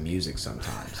bogart the music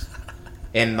sometimes.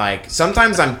 And like,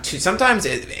 sometimes sometimes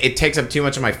it takes up too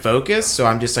much of my focus, so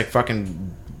I'm just like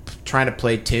fucking trying to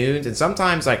play tunes, and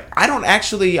sometimes like,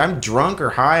 I'm drunk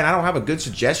or high, and I don't have a good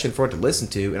suggestion for it to listen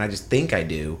to, and I just think I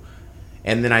do,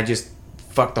 and then I just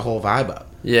fuck the whole vibe up.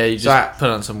 Yeah, you just So put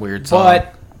on some weird song.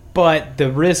 But the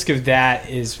risk of that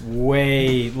is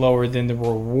way lower than the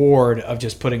reward of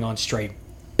just putting on straight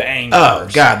bangers. Oh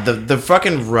god, the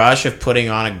fucking rush of putting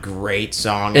on a great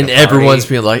song and at a everyone's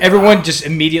party. being like, Everyone just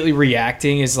immediately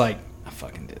reacting is like, I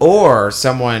fucking did. Or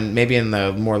someone, maybe in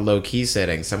the more low-key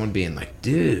setting, someone being like,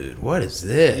 dude, what is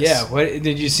this? Yeah, what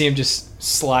did you see him just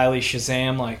slyly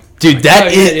Shazam like? dude, like, that oh,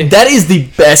 is yeah, that is the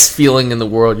best feeling in the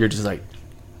world. You're just like,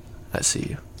 I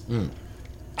see you.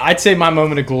 I'd say my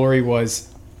moment of glory was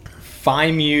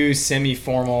FIMU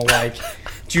semi-formal like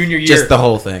junior year. Just the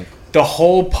whole thing. The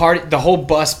whole party, the whole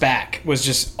bus back was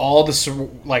just all the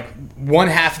like one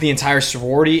half of the entire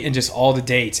sorority and just all the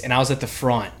dates, and I was at the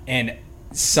front, and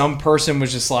some person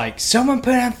was just like, "Someone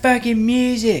put on fucking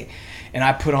music," and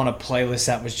I put on a playlist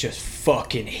that was just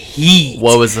fucking heat.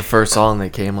 What was the first song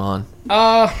that came on?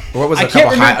 What was I a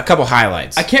can't couple, a couple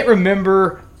highlights? I can't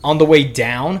remember on the way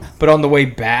down, but on the way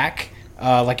back,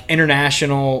 like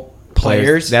international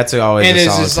players. That's always and a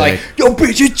it's solid just like, take. yo,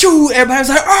 bitch, it's you. Everybody's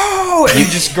like, oh, and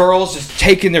just girls just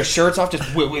taking their shirts off,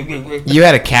 just. You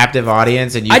had a captive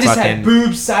audience, and you I just fucking. had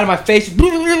boobs side of my face.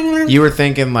 You were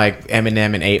thinking like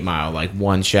Eminem and 8 Mile, like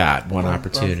one shot, one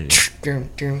opportunity.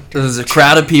 There's a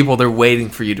crowd of people. They're waiting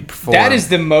for you to perform. That is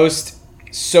the most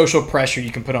social pressure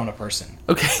you can put on a person.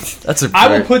 okay. That's a.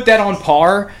 I will put that on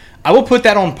par. I will put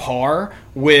that on par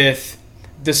with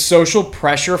the social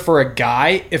pressure for a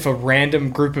guy if a random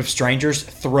group of strangers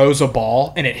throws a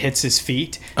ball and it hits his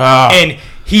feet, and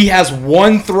he has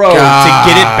one throw to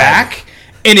get it back,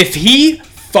 and if he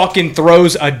fucking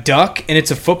throws a duck and it's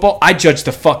a football, I judge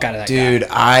the fuck out of that Dude,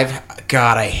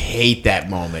 guy. I hate that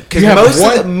moment because You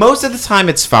have most of the time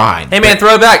it's fine. Hey man,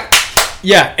 throw it back.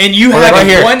 Yeah, and you Or have like,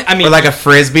 here, one. I mean, or like a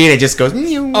frisbee, and it just goes.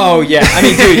 oh yeah. I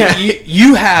mean, dude,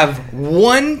 you have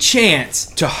one chance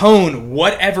to hone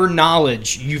whatever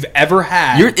knowledge you've ever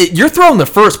had, You're throwing the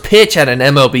first pitch at an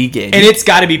MLB game. and it's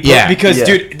got to be because, Yeah.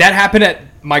 dude, that happened at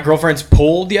my girlfriend's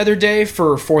pool the other day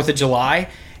for 4th of July,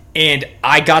 and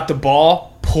I got the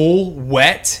ball pool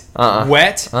wet,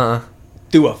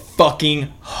 through a fucking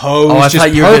hose, I just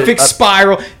thought you were perfect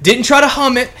spiral. Didn't try to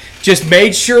hum it, just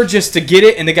made sure just to get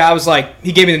it. And the guy was like,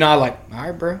 he gave me the nod, like, all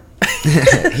right, bro.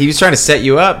 He was trying to set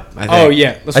you up. I think. Oh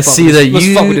yeah, I see that let's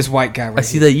you- fuck with this white guy. Right I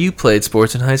see that you played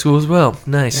sports in high school as well.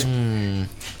 Nice.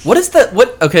 What is that?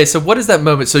 Okay, so what is that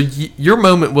moment? So your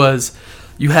moment was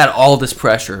you had all this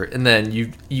pressure, and then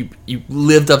you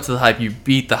lived up to the hype. You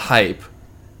beat the hype.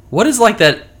 What is like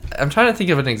that? I'm trying to think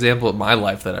of an example of my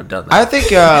life that I've done that. I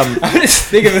think I'm just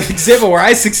thinking of an example where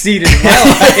I succeeded in my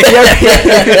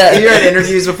life. you had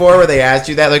interviews before where they asked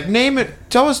you that, like, name it,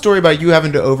 tell a story about you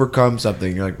having to overcome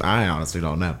something. You're like, I honestly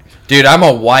don't know. Dude, I'm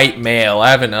a white male.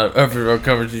 I haven't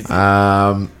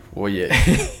overcome. Well, yeah.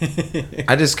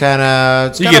 I just kind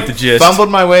of You get the gist. fumbled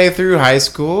my way through high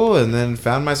school and then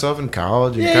found myself in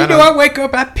college. And Yeah, kind you know, I wake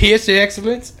up, I pierce the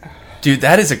excellence. Dude,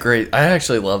 that is a great. I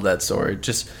actually love that story.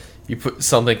 Just you put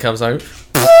something comes out,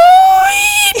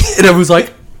 and it was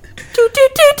like,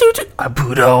 I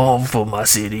put on for my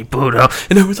city, put on,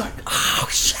 and it was like, oh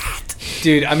shit,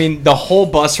 Dude, I mean, the whole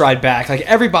bus ride back, like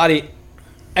everybody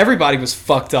was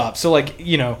fucked up. So like,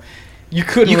 you know, you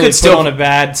couldn't really still- put on a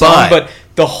bad song, but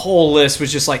the whole list was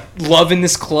just like Loving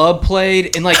This Club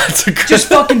played and like just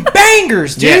fucking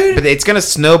bangers, dude. Yeah, but it's gonna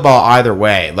snowball either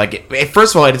way. Like,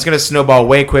 first of all, it's gonna snowball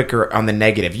way quicker on the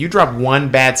negative. You drop one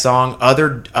bad song,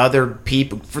 other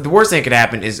people. For the worst thing that could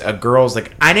happen is a girl's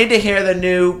like, I need to hear the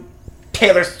new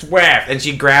Taylor Swift, and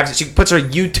she grabs it. She puts her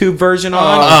YouTube version on.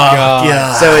 Oh,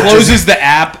 God. So it Closes the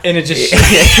app and it just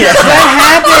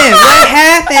What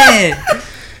happened?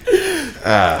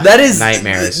 that is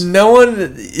nightmares. No one,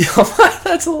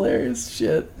 that's hilarious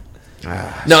shit.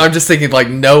 No, I'm just thinking like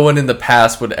no one in the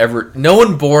past would ever, no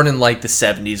one born in like the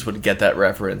 70s would get that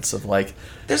reference of like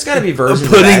There's got to be versions of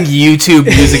putting that. YouTube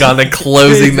music on and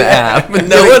closing the app.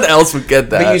 No one else would get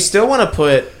that. But you still want to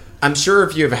put. I'm sure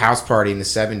if you have a house party in the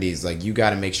 70s, like, you got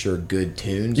to make sure good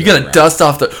tunes. You gotta dust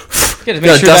off the. You gotta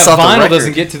make sure that vinyl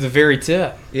doesn't get to the very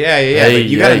tip. Yeah. Hey, But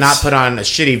you got to yikes. not put on a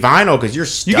shitty vinyl because you're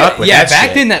stuck with that back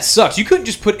shit. then that sucks. You couldn't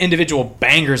just put individual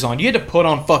bangers on. You had to put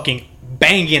on fucking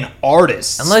banging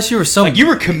artists. Unless you were some. like you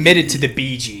were committed to the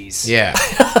Bee Gees. Yeah.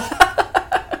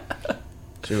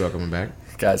 So welcome back.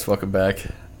 Guys, welcome back.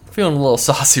 Feeling a little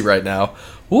saucy right now.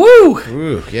 Woo!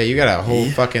 Ooh, yeah, you got a whole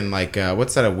fucking, like,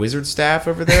 what's that, a wizard staff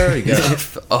over there? You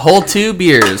got A whole 2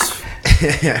 beers.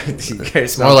 you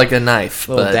guys More like a knife.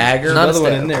 Little but dagger, not a another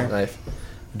one stab, in there. Knife.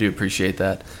 I do appreciate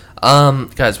that.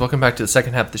 Guys, welcome back to the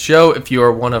second half of the show. If you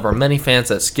are one of our many fans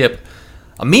that skip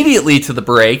immediately to the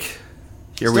break,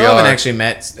 here Still we haven't are. actually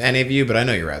met any of you, but I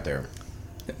know you're out there.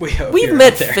 We've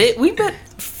met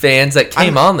fans that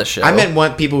came on the show. I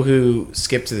met people who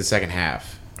skipped to the second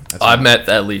half. That's I've all. met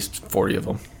at least 40 of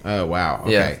them. Oh, wow.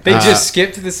 Okay. Yeah. They just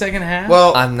skipped to the second half.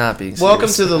 Well, I'm not being serious. welcome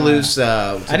to the loose.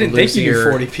 I didn't think you knew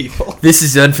 40 people. This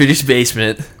is Unfinished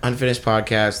Basement. Unfinished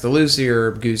podcast, the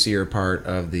loosier, goosier part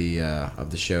of the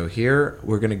show. Here,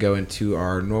 we're gonna go into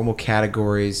our normal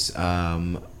categories.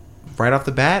 Right off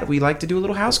the bat, we like to do a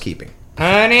little housekeeping.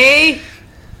 Honey,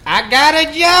 I got a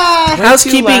job.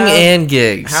 Housekeeping loud. and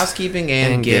gigs. Housekeeping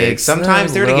and And gigs. gigs.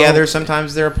 Sometimes they're Well, together,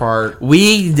 sometimes they're apart.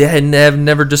 We have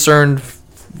never discerned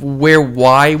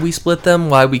why we split them,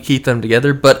 why we keep them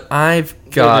together, but I've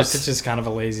got It's just kind of a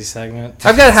lazy segment.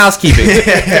 I've got housekeeping.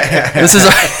 This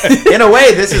is In a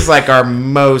way, this is like our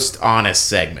most honest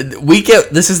segment.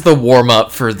 this is the warm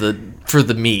up for the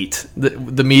meat,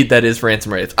 the meat that is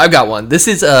Ransom Wraith. I've got one. This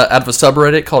is out of a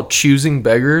subreddit called Choosing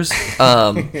Beggars.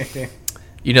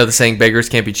 You know the saying beggars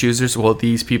can't be choosers? Well,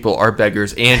 these people are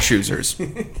beggars and choosers.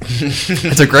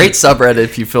 It's a great subreddit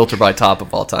if you filter by top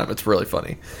of all time. It's really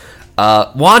funny.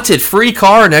 Wanted free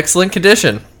car in excellent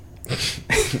condition.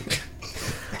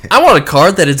 I want a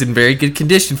car that is in very good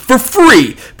condition for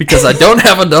free because I don't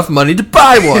have enough money to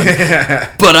buy one.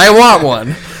 But I want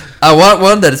one. I want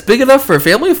one that is big enough for a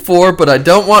family of 4, but I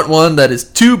don't want one that is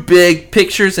too big.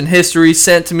 Pictures and history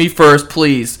sent to me first,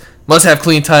 please. Must have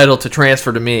clean title to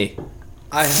transfer to me.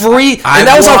 Free. I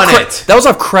that was want off it. That was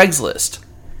off Craigslist.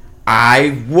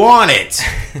 I want it.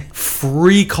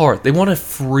 Free car. They want a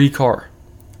free car.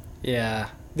 Yeah.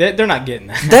 They're not getting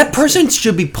that. That person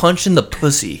should be punched in the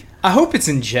pussy. I hope it's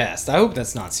in jest. I hope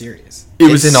that's not serious. It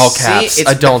was in all caps.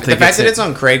 I don't think the fact that it's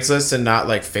on Craigslist and not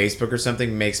like Facebook or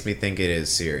something makes me think it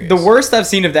is serious. The worst I've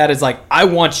seen of that is like, I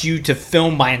want you to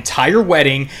film my entire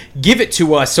wedding, give it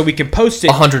to us so we can post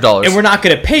it. $100. And we're not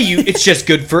going to pay you. It's just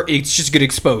good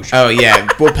exposure. Oh yeah,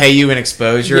 we'll pay you an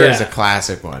exposure Yeah. is a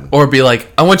classic one. Or be like,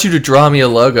 I want you to draw me a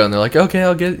logo, and they're like, okay,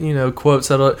 I'll get quote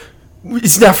settled.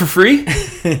 It's not for free.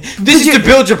 This is to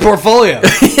build your portfolio.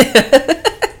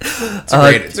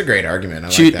 It's a great argument. I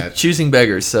like that. Choosing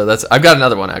beggars. So I've got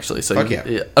another one actually. So Fuck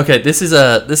yeah. Okay, this is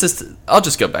I'll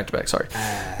just go back to back. Sorry.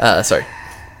 Sorry.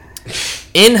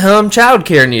 In-home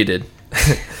childcare needed.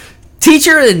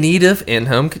 Teacher in need of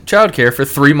in-home childcare for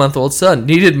 3-month-old son.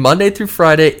 Needed Monday through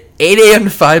Friday, 8 a.m. to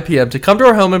 5 p.m. to come to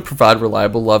our home and provide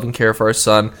reliable love and care for our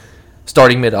son,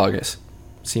 starting mid-August.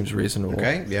 Seems reasonable.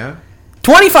 Okay, yeah.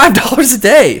 $25 a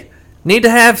day. Need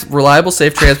to have reliable,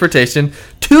 safe transportation,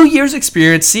 2 years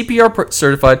experience, CPR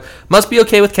certified, must be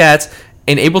okay with cats,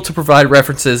 and able to provide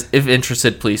references. If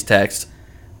interested, please text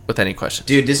with any questions.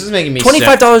 Dude, this is making me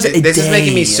 $25 a day. This is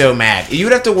making me so mad. You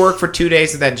would have to work for 2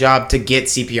 days at that job to get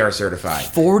CPR certified.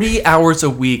 40 hours a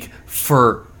week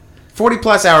for 40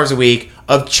 plus hours a week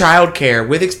of childcare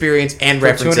with experience and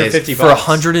references. $250 for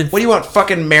 100. What do you want?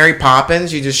 Fucking Mary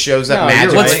Poppins? She just shows up No,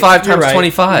 magically. you're What's right. 5 You're times right.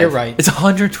 25? You're right. It's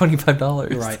 $125.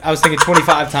 You're right. I was thinking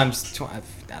 25 times 20.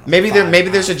 Maybe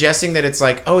they're suggesting that it's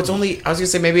like, oh, it's only. I was gonna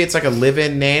say maybe it's like a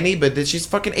live-in nanny, but that she's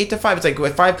fucking 8 to 5. It's like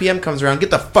when 5 p.m. comes around, get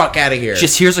the fuck out of here.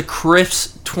 Just here's a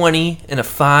crisp 20 and a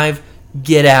 5.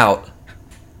 Get out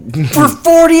for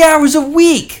 40 hours a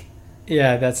week.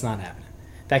 Yeah, that's not happening.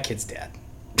 That kid's dead.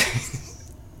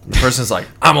 The person's like,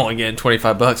 I'm only getting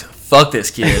 $25. Fuck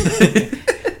this kid. Dude,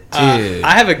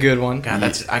 I have a good one. God,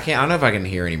 that's I can't. I don't know if I can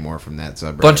hear any more from that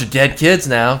subreddit. Bunch of dead kids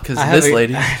now because I of have this a-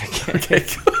 lady. I have a Okay,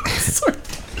 sorry.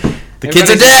 The Everybody's-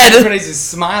 kids are dead. Everybody's just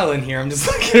smiling here. I'm just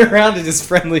looking around at just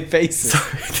friendly faces.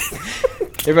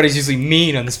 Everybody's usually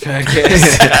mean on this podcast.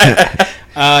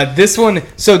 This one.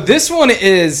 So this one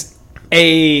is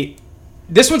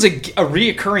This one's a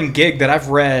reoccurring gig that I've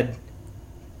read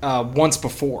once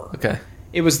before. Okay.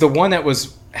 It was the one that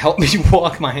was help me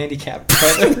walk my handicapped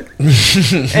brother.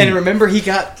 And remember, he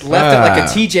got left at like a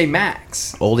TJ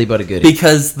Maxx. Oldie but a goodie.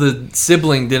 Because the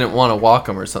sibling didn't want to walk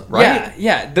him or something, right?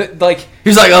 Yeah. Like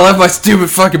He's like, I left my stupid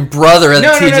fucking brother at the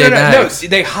TJ Maxx. No,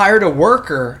 they hired a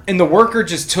worker, and the worker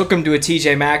just took him to a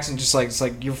TJ Maxx and just like, it's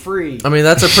like, you're free. I mean,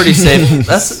 that's a pretty safe.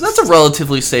 That's a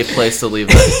relatively safe place to leave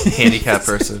a handicapped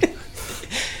person.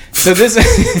 So this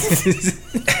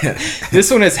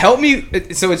one has helped me.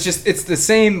 So it's the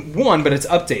same one, but it's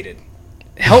updated.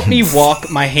 Help me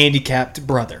walk my handicapped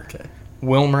brother. Okay.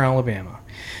 Wilmer, Alabama.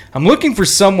 I'm looking for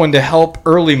someone to help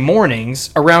early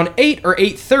mornings around 8 or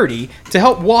 8:30 to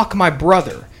help walk my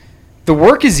brother. The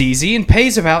work is easy and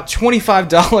pays about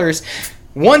 $25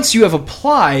 once you have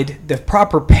applied the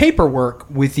proper paperwork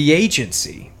with the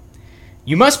agency.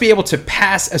 You must be able to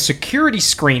pass a security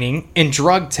screening and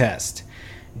drug test.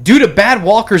 Due to bad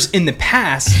walkers in the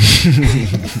past,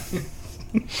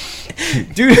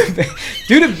 due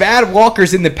to bad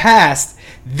walkers in the past,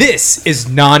 this is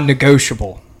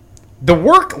non-negotiable. The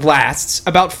work lasts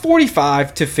about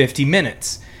 45 to 50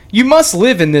 minutes. You must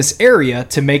live in this area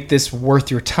to make this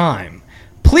worth your time.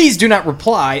 Please do not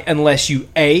reply unless you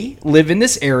A, live in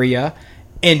this area,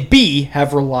 and B,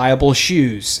 have reliable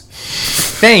shoes.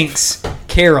 Thanks,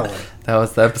 Carolyn. That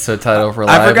was the episode title.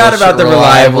 I forgot about the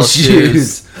reliable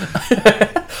shoes.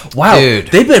 Wow, Dude.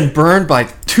 they've been burned by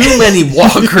too many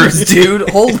walkers, dude.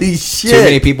 Holy shit. Too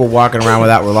many people walking around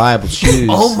without reliable shoes.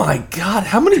 Oh my god,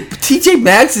 how many TJ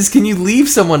Maxx's can you leave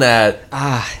someone at?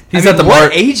 He's at the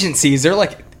what agency? Is there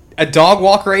like a dog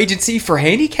walker agency for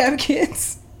handicapped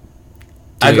kids?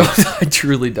 I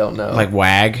truly don't know. Like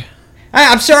WAG.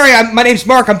 I'm sorry, my name's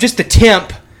Mark. I'm just the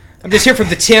temp. I'm just here from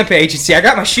the temp agency. I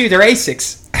got my shoe. They're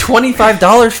Asics.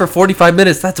 $25 for 45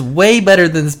 minutes. That's way better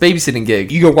than this babysitting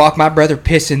gig. You go walk my brother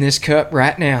piss in this cup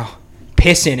right now.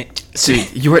 Piss in it.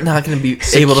 Dude, you are not going to be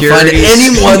able to find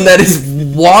anyone that is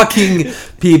walking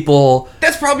people.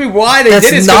 That's probably why they That's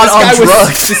did it. not on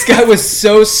drugs. This guy was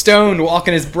so stoned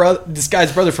walking this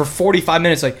guy's brother for 45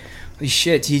 minutes. Like, holy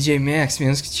shit, TJ Maxx, man,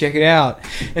 let's check it out.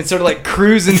 And sort of like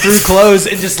cruising through clothes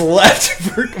and just left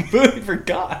completely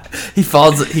forgot. He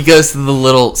goes to the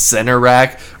little center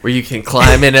rack where you can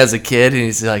climb in as a kid, and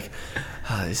he's like,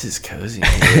 oh, this is cozy.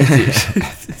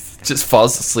 Just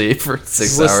falls asleep for 6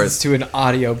 Listens hours. to an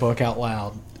audiobook out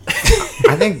loud.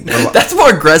 I think That's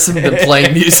more aggressive than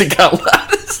playing music out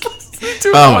loud. It's listening to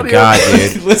Oh my god,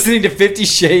 dude. Listening to 50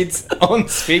 Shades on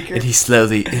speaker. And he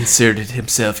slowly inserted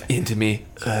himself into me.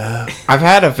 I've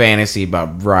had a fantasy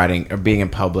about riding or being in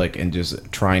public and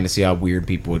just trying to see how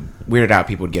weirded out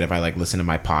people would get if I like listen to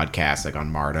my podcast like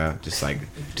on Marta. Just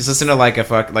listen to like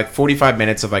 45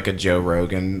 minutes of like a Joe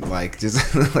Rogan, like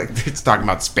just like it's talking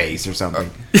about space or something.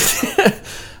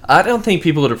 I don't think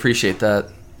people would appreciate that.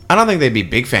 I don't think they'd be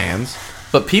big fans.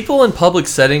 But people in public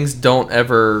settings don't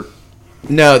ever.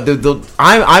 No,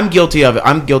 I'm guilty of it.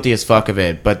 I'm guilty as fuck of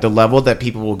it. But the level that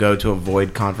people will go to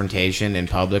avoid confrontation in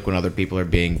public when other people are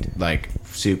being like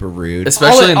super rude,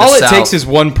 Especially in the all South. it takes is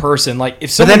one person. Like if but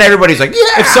someone, then everybody's like,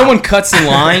 yeah. if someone cuts in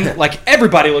line, like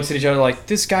everybody looks at each other like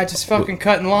this guy just fucking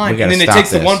cut in line, we gotta and then it stop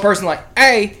takes this. the one person like,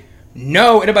 hey,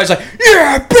 no, and everybody's like,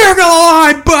 yeah, big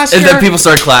line buster. And then people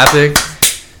start clapping.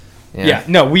 Yeah,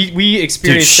 no, we Dude,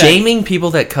 experienced that. shaming people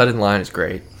that cut in line is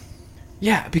great.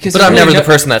 Yeah, because But I'm never the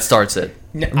person that starts it.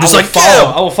 I'm just like,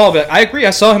 follow. "Ew." I will follow. But I agree. I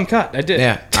saw him cut. I did.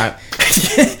 Yeah.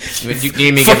 You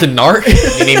need me to Fucking narc.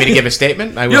 You need me to give a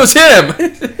statement? I will. Yo, it's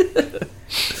him.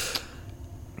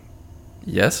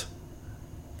 Yes?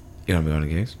 You don't be going to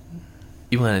gigs?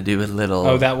 You want to do a little...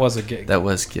 Oh, that was a gig. That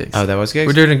was gigs. Oh, that was gigs?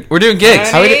 We're doing gigs.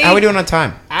 How we doing on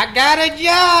time? I got a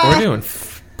job. We're doing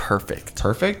perfect.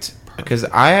 Perfect? Because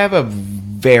I have a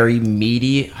very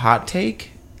meaty hot take.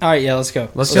 All right, yeah, let's go.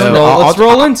 Let's So go. let's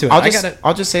roll into it.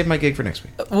 I'll just save my gig for next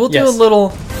week. We'll do Yes. a little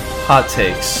hot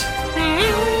takes.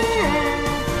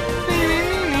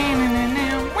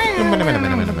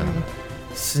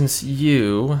 Since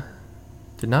you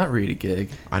did not read a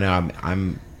gig, I know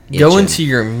I'm go itching. into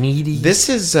your meaty... This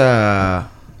is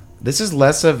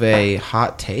less of a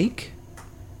hot take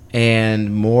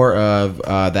and more of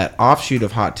that offshoot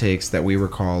of hot takes that we were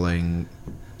calling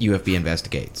UFB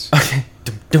Investigates. Okay.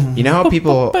 You know how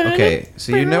people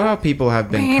so you know how people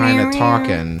have been kind of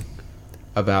talking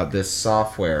about this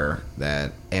software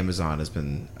that Amazon has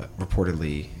been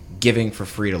reportedly giving for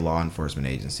free to law enforcement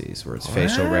agencies, where it's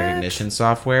facial recognition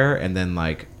software, and then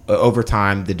like over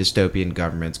time the dystopian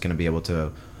government's going to be able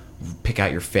to pick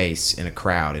out your face in a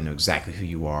crowd and know exactly who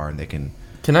you are, and they can...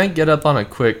 Can I get up on a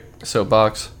quick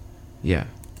soapbox? Yeah.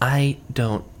 I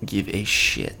don't give a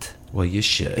shit Well, you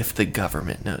should. if the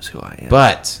government knows who I am.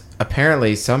 But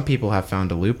apparently some people have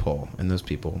found a loophole, and those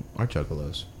people are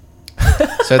juggalos.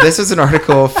 So this is an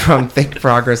article from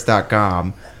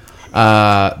thinkprogress.com.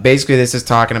 Basically, this is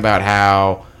talking about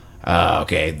how,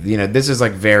 this is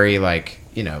like very like,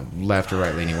 left or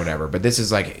right leaning, whatever. But this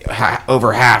is like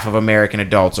over half of American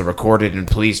adults are recorded in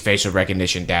police facial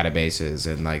recognition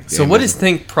databases, and like. So what is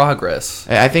Think Progress?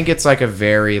 I think it's like a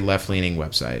very left leaning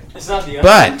website. It's not the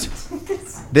But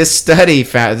this study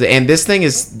found, and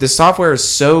the software is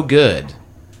so good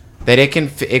that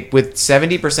with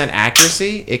 70%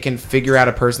 accuracy, it can figure out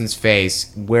a person's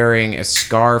face wearing a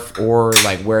scarf or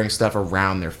like wearing stuff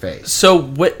around their face.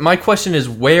 So my question is,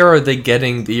 where are they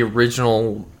getting the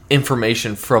original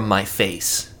information from my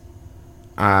face?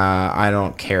 I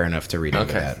don't care enough to read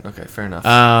into that. Okay, fair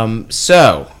enough.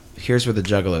 So here's where the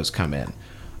juggalos come in.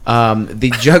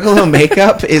 The juggalo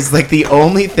makeup is like the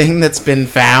only thing that's been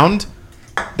found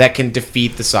that can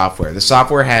defeat the software. The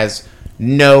software has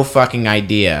no fucking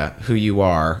idea who you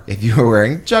are if you are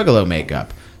wearing juggalo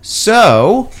makeup.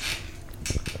 So,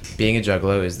 being a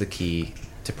juggalo is the key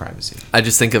to privacy. I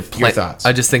just think of Your thoughts.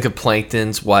 I just think of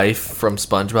Plankton's wife from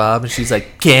SpongeBob, and she's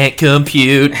like, "Can't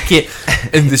compute,"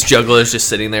 and this juggler is just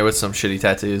sitting there with some shitty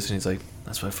tattoos, and he's like,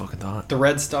 "That's what I fucking thought." The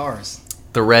red stars.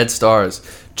 The red stars.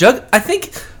 I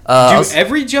think. Do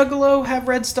every juggalo have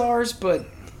red stars? But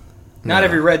not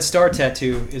every red star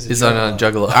tattoo is on a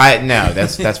juggalo. No,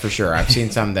 that's for sure. I've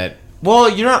seen some that. Well,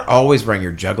 you're not always wearing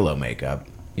your juggalo makeup.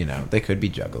 They could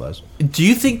be juggalos. Do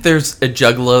you think there's a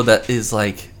juggalo that is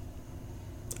like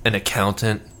an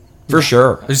accountant? For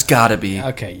sure. There's gotta be.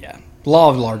 Okay, yeah.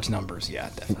 Law of large numbers, yeah,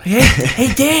 definitely.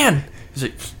 Hey, Dan. He's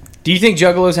like, Do you think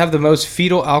juggalos have the most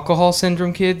fetal alcohol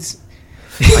syndrome kids?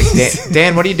 Like,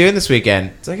 Dan, what are you doing this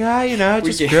weekend? It's like,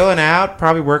 just grilling out,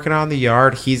 probably working on the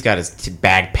yard. He's got his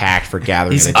bag packed for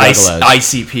gathering he's the juggalos.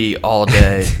 ICP all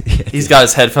day. He's got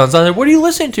his headphones on. Like, what are you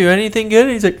listening to? Anything good?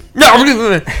 He's like,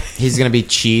 no. He's gonna be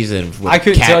cheesing. With I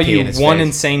couldn't cat tell pee you in his one face.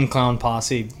 Insane Clown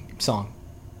Posse song.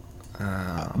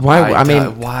 Why? I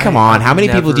mean, come on. How many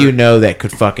people do you know that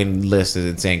could fucking list an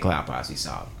Insane Clown Posse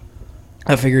song?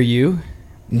 I figure you.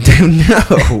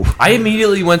 No. I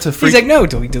immediately went to He's like, no,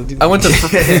 don't. I went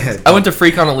to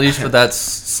Freak on a Leash, but that's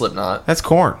Slipknot. That's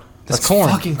Korn. That's corn.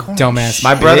 Fucking Korn. Dumbass.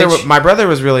 My brother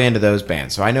was really into those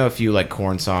bands, so I know a few like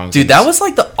Korn songs. Dude, that was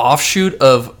like the offshoot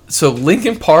of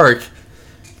Linkin Park.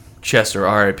 Chester,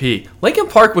 R.I.P. Linkin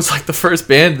Park was like the first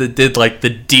band that did like the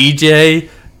DJ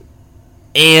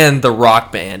and the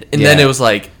rock band. And then it was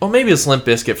like, well, maybe it's Limp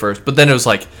Bizkit first, but then it was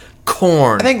like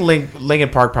Korn. I think Linkin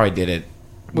Park probably did it.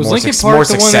 Was more Linkin suc- Park more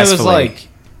the one that was successfully. like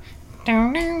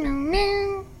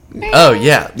Oh,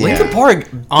 yeah. Linkin Park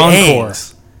Encore?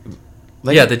 bangs.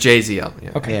 Yeah, the Jay-Z album.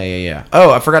 Yeah. Okay. Yeah.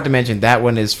 Oh, I forgot to mention that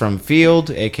one is from Field,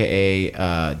 aka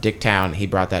Dicktown. He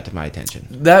brought that to my attention.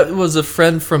 That was a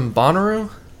friend from Bonnaroo?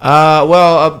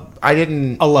 I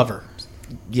didn't. A lover.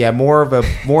 Yeah, more of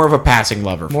a passing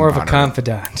lover. More of from a Bonnaroo.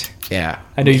 confidant. Yeah,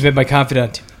 I know you've been my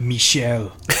confidant,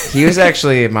 Michelle. he was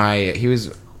actually He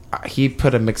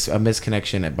put a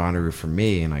misconnection at Bonnaroo for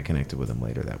me, and I connected with him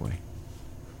later that way.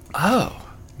 Oh.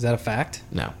 Is that a fact?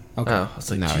 No. Oh, I was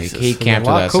like, No, Jesus. he camped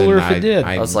a lot with us. cooler and if it did.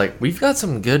 I was like, we've got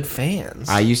some good fans.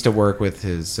 I used to work with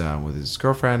his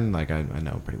girlfriend. Like I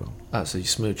know pretty well. Oh, so you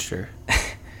smooched her.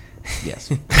 Yes.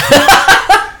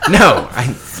 No,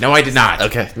 I did not.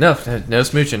 Okay, no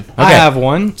smooching. I have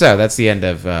one. So that's the end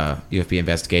of UFB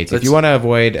Investigates. If you want to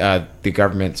avoid the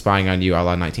government spying on you a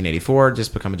la 1984,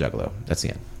 just become a juggalo. That's the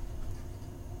end.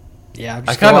 Yeah, I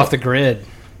just go kinda- off the grid.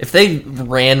 If they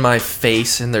ran my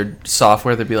face in their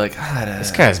software, they'd be like, This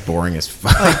guy's boring as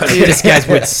fuck. This guy's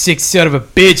what, sick son of a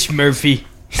bitch, Murphy.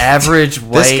 average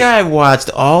white. This guy watched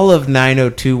all of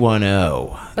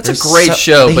 90210. That's a great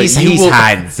show, but he's will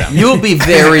hiding something. You will be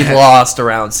very lost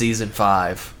around season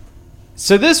 5.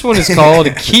 So this one is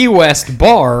called Key West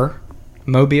Bar,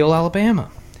 Mobile, Alabama.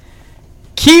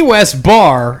 Key West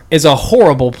Bar is a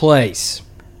horrible place.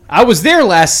 I was there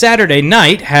last Saturday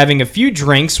night having a few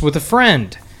drinks with a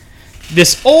friend.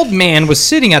 This old man was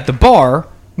sitting at the bar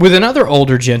with another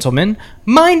older gentleman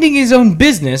minding his own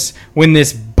business when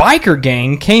this biker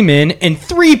gang came in and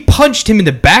 3 punched him in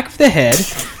the back of the head,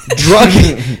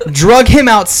 drug him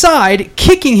outside,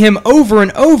 kicking him over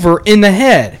and over in the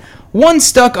head. One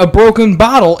stuck a broken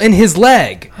bottle in his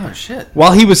leg. Oh, shit.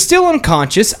 While he was still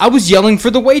unconscious, I was yelling for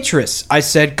the waitress. I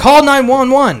said, "Call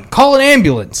 911, call an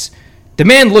ambulance." The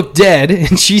man looked dead,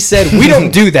 and she said, "We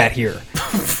don't do that here."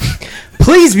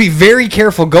 Please be very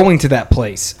careful going to that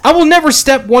place. I will never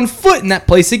step one foot in that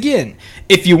place again.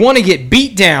 If you want to get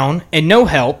beat down and no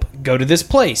help, go to this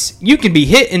place. You can be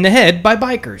hit in the head by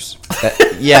bikers.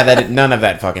 None of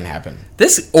that fucking happened.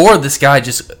 This guy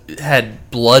just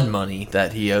had blood money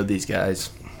that he owed these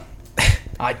guys.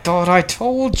 I thought I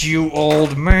told you,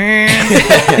 old man.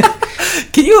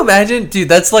 Can you imagine, dude?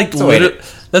 That's like wait.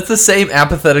 that's the same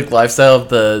apathetic lifestyle of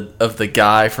the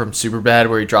guy from Superbad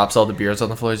where he drops all the beers on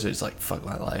the floor. So he's like, "Fuck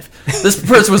my life." This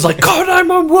person was like, "Call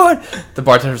 911." The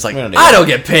bartender was like, "I don't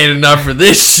get paid enough for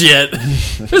this shit."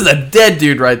 There's a dead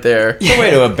dude right there. It's a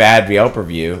way to a bad Yelp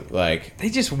review. Like, They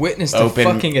just witnessed Open-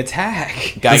 a fucking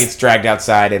attack. guy gets dragged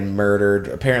outside and murdered,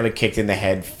 apparently kicked in the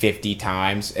head 50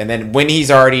 times, and then when he's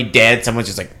already dead, someone's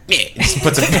just like, just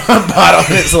puts a bottle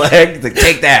in his leg. Like,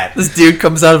 take that. This dude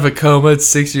comes out of a coma. It's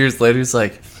 6 years later. He's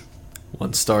like,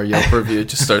 1-star Yelp review.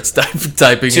 Just starts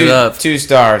typing it up. 2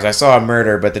 stars. I saw a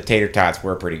murder, but the tater tots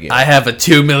were pretty good. I have a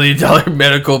 $2 million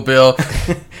medical bill.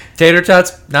 Tater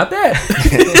tots, not bad.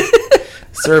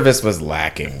 Service was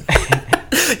lacking.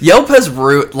 Yelp has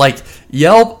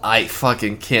Yelp I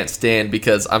fucking can't stand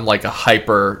because I'm like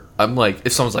I'm like,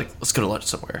 if someone's like, let's go to lunch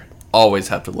somewhere, always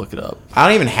have to look it up. I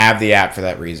don't even have the app for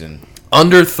that reason.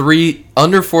 Under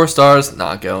 4 stars,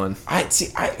 not going.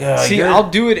 I'll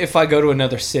do it if I go to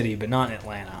another city, but not in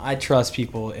Atlanta. I trust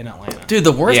people in Atlanta. Dude,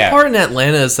 the worst part in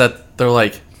Atlanta is that they're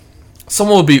like,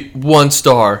 someone will be 1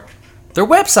 star. Their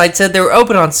website said they were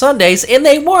open on Sundays, and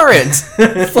they weren't.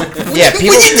 It's like, Yeah,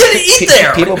 people you didn't eat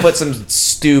there. People put some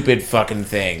stupid fucking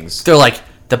things. They're like,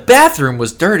 the bathroom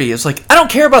was dirty. It's like, I don't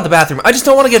care about the bathroom. I just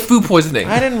don't want to get food poisoning.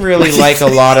 I didn't really like a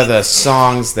lot of the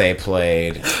songs they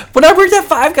played. When I worked at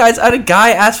Five Guys, I had a guy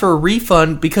ask for a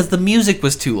refund because the music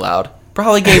was too loud.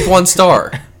 Probably gave 1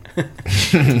 star.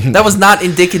 That was not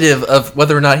indicative of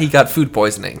whether or not he got food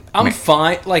poisoning. I'm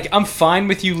fine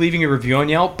with you leaving a review on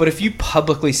Yelp, but if you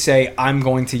publicly say I'm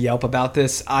going to Yelp about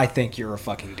this, I think you're a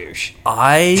fucking douche.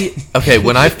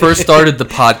 When I first started the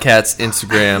podcast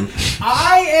Instagram,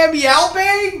 I am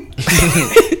yelping.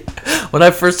 when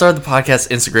I first started the podcast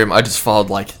Instagram, I just followed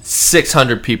like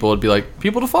 600 people. It'd be like,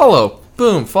 people to follow.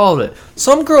 Boom, followed it.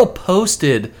 Some girl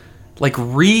posted,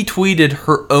 retweeted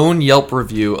her own Yelp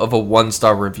review of a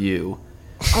 1-star review.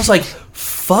 I was like,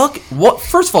 fuck, what?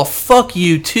 First of all, fuck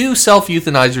you. 2,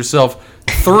 self-euthanize yourself.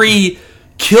 3,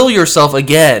 kill yourself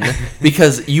again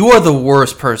because you are the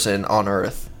worst person on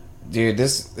earth. Dude,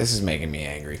 this is making me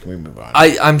angry. Can we move on?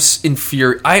 I'm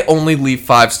infuriated. I only leave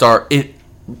 5-star.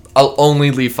 I'll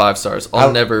only leave 5 stars.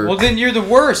 I'll never. Well, then you're the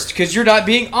worst because you're not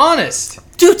being honest.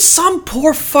 Dude, some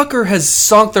poor fucker has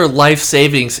sunk their life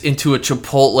savings into a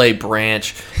Chipotle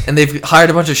branch, and they've hired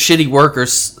a bunch of shitty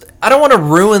workers. I don't want to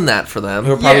ruin that for them.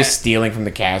 Who are probably stealing from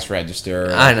the cash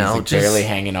register. I know, Like barely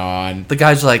hanging on. The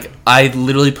guy's like, I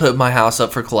literally put my house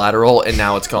up for collateral, and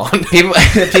now it's gone.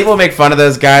 People make fun of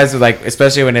those guys, like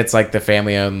especially when it's like the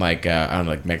family-owned, like I don't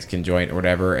know, like Mexican joint or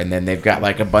whatever, and then they've got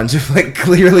like a bunch of like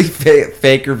clearly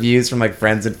fake reviews from like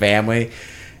friends and family.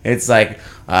 It's like,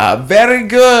 very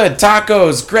good,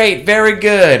 tacos, great, very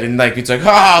good, and like it's like,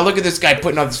 look at this guy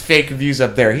putting all these fake reviews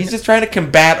up there. He's just trying to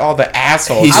combat all the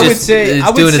assholes. He's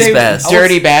doing his best.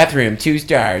 Dirty bathroom, 2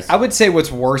 stars. I would say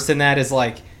what's worse than that is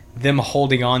like them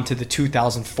holding on to the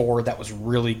 2004 that was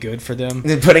really good for them.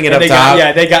 And putting it up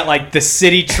top. They got like the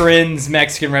City Trends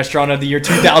Mexican Restaurant of the year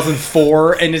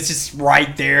 2004, and it's just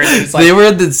right there. It's like, they were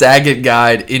in the Zagat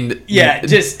guide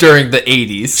just during the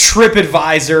 80s.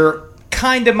 TripAdvisor.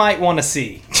 Kind of might want to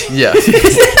see. Yeah.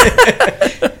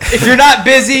 If you're not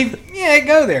busy,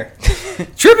 go there.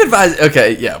 TripAdvisor.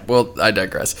 Okay, yeah. Well, I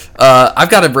digress.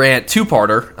 I've got a rant,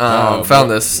 2-parter.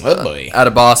 Found this out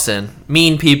of Boston.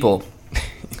 Mean people.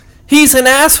 He's an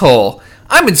asshole.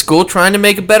 I'm in school trying to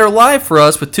make a better life for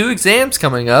us with 2 exams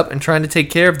coming up and trying to take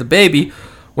care of the baby.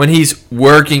 When he's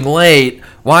working late,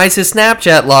 why is his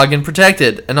Snapchat login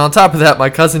protected? And on top of that, my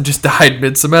cousin just died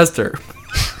mid-semester.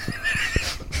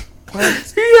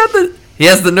 What? He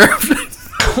has the nerve.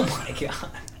 Oh my god.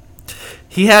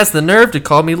 He has the nerve to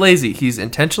call me lazy. He's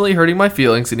intentionally hurting my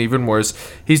feelings, and even worse,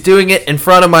 he's doing it in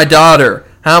front of my daughter.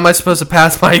 How am I supposed to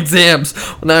pass my exams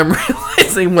when I'm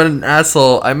realizing what an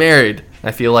asshole I married?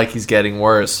 I feel like he's getting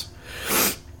worse.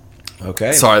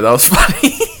 Okay. Sorry, that was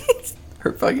funny.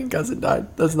 Her fucking cousin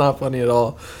died. That's not funny at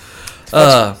all.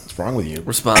 What's wrong with you?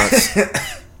 Response.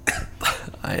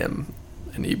 I am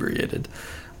inebriated.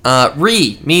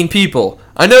 Mean people.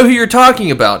 I know who you're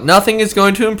talking about. Nothing is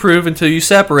going to improve until you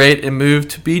separate and move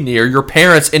to be near your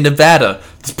parents in Nevada.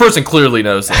 This person clearly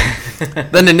knows them.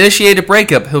 Then initiate a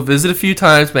breakup. He'll visit a few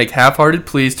times, make half-hearted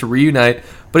pleas to reunite,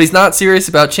 but he's not serious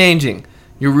about changing.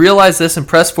 You realize this and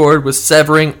press forward with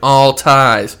severing all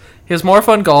ties. He has more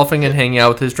fun golfing and hanging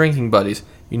out with his drinking buddies.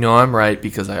 You know I'm right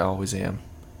because I always am.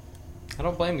 I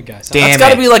don't blame the guy. That's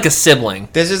got to be like a sibling.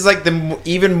 This is like the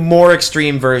even more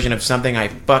extreme version of something I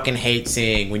fucking hate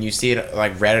seeing when you see it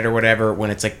like Reddit or whatever, when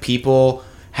it's like people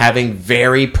having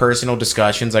very personal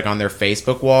discussions like on their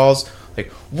Facebook walls.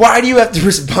 Like, why do you have to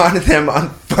respond to them on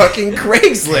fucking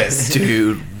Craigslist?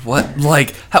 Dude, what?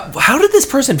 Like, how did this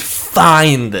person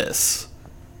find this?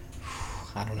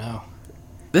 I don't know.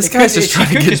 This guy's just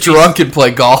trying to get drunk and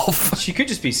play golf. She could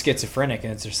just be schizophrenic,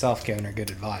 and it's herself giving her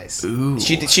good advice. Ooh.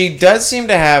 She does seem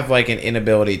to have like an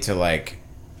inability to like.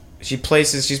 She's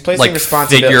placing like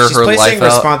responsibility. She's placing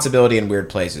responsibility in weird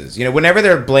places. You know, whenever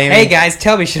they're blaming. Hey guys,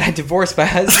 tell me, should I divorce my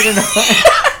husband or not?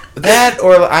 That,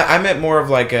 or I meant more of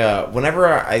like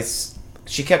whenever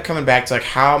she kept coming back to like,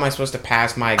 how am I supposed to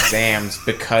pass my exams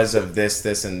because of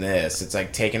this, and this? It's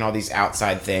like taking all these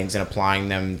outside things and applying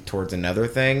them towards another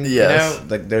thing. Yes. You know?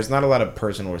 Like there's not a lot of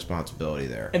personal responsibility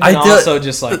there. And then also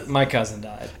just like, my cousin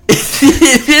died.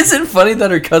 It isn't funny that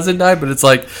her cousin died, but it's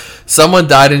like someone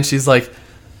died and she's like,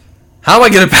 how am I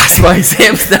going to pass my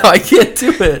exams now? I can't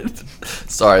do it.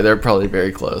 Sorry, they're probably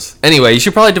very close. Anyway, you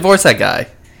should probably divorce that guy.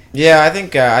 Yeah, I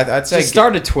think I'd say just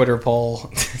start a Twitter poll.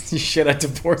 Should I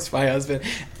divorce my husband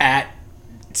at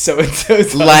so and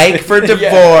so's like for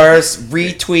divorce,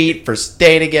 retweet for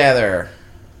stay together.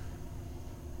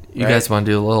 You guys want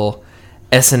to do a little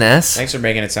SNS? Thanks for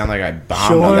making it sound like I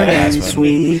bombed on that last one.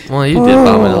 Sweet. Well, you did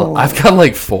bomb it. I've got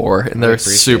like 4, and they're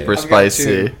super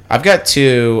spicy. I've got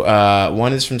 2.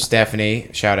 One is from Stephanie.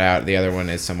 Shout out. The other one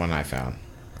is someone I found.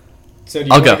 So do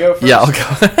you want to go first? Yeah, I'll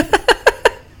go.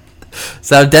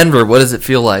 So, Denver, what does it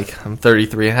feel like? I'm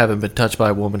 33. I haven't been touched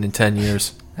by a woman in 10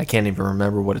 years. I can't even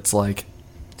remember what it's like.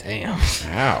 Damn.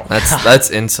 Wow. That's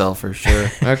incel for sure.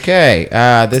 Okay.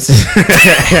 This is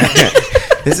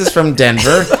this is from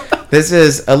Denver. This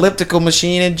is elliptical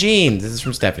machine and jeans. This is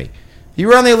from Stephanie. You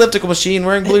were on the elliptical machine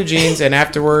wearing blue jeans, and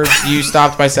afterwards you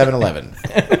stopped by 7-Eleven.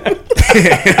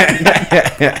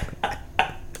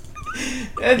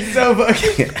 That's so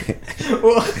fucking...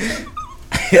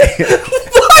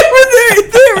 Why were they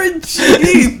there in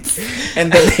jeans?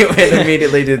 And then they went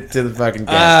immediately to the fucking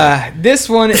gas. This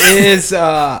one is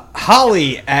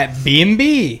Holly at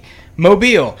B&B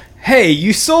Mobile. Hey,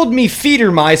 you sold me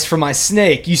feeder mice for my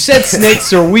snake. You said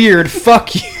snakes are weird.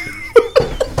 Fuck you.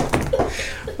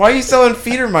 Why are you selling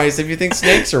feeder mice if you think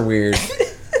snakes are weird?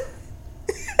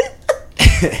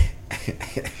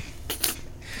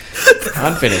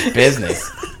 Unfinished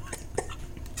business.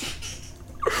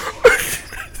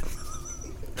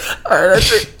 All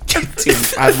right, Dude,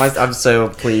 I'm so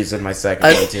pleased with my second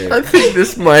one too. I think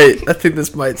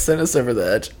this might send us over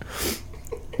the edge.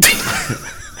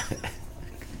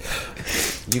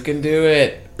 You can do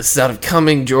it. This is out of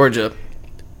Cumming, Georgia.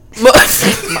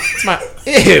 It's my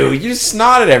ew. You just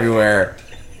snotted everywhere.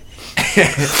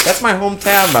 That's my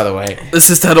hometown, by the way. This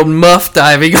is titled Muff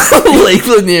Diving on Lake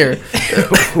Lanier.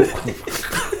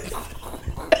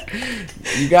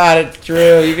 You got it,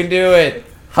 Drew. You can do it.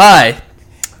 Hi,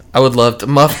 I would love to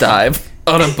muff dive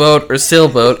on a boat or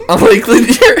sailboat on Lake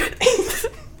Lanier.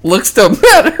 Looks don't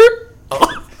matter.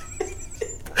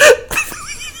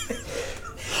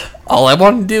 All I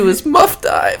want to do is muff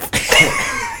dive.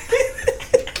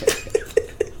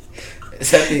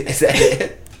 Is that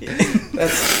it?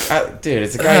 That's dude.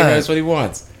 It's a guy who knows what he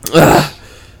wants.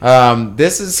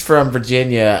 This is from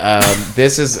Virginia.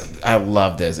 I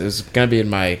love this. It was gonna be in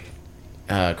my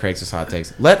Craigslist hot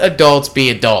takes. Let adults be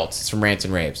adults. It's from Rants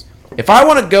and Raves. If I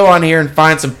want to go on here and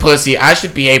find some pussy, I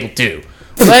should be able to.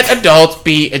 Let adults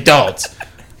be adults.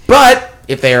 But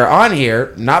if they are on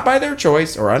here, not by their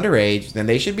choice or underage, then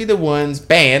they should be the ones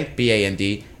banned,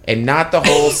 B-A-N-D, and not the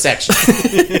whole section.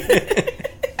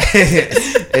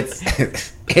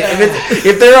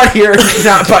 If they're on here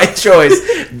not by choice,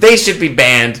 they should be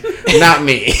banned, not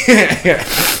me.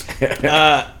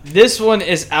 This one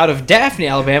is out of Daphne,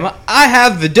 Alabama. I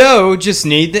have the dough, just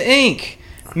need the ink.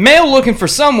 Male looking for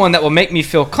someone that will make me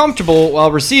feel comfortable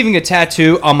while receiving a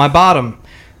tattoo on my bottom.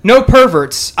 No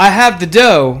perverts. I have the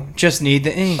dough, just need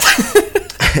the ink.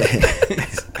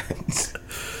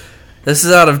 This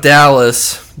is out of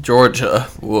Dallas, Georgia.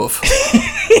 Woof.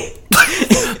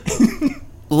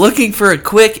 Looking for a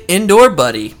quick indoor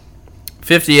buddy.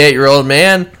 58-year-old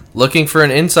man looking for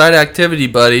an inside activity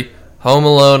buddy. Home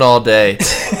alone all day.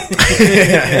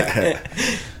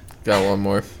 Got one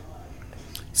more.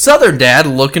 Southern dad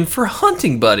looking for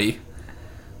hunting buddy.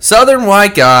 Southern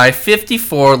white guy,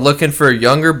 54, looking for a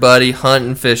younger buddy,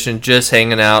 hunting, fishing, just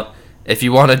hanging out. If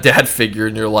you want a dad figure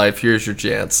in your life, here's your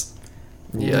chance.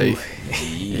 Yay.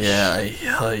 Yeah,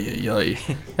 yay.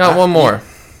 Got one more.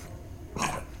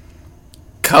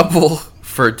 Couple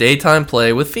for daytime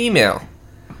play with female.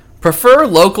 Prefer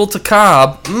local to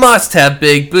Cobb. Must have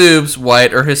big boobs,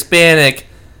 white or Hispanic.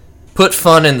 Put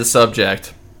fun in the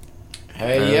subject.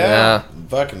 Hey, yeah.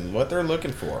 Fucking what they're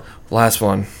looking for. Last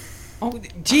one. Oh,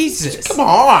 Jesus. Come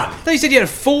on. I thought you said you had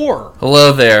 4.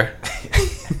 Hello there.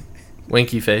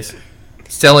 Winky face.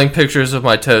 Selling pictures of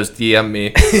my toes. DM me.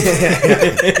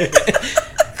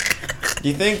 Do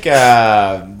you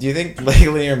think Lake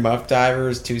Lanier Muff Diver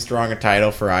is too strong a title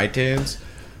for iTunes?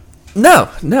 No.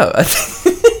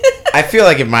 I feel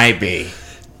like it might be.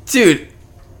 Dude,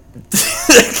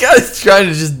 that guy's trying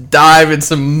to just dive in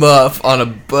some muff on a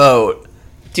boat.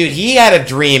 Dude, he had a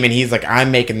dream, and he's like,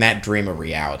 I'm making that dream a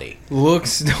reality.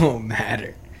 Looks don't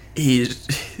matter.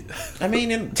 I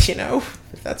mean,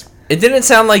 if that's... It didn't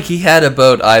sound like he had a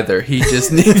boat either. He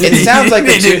just needed... It sounds like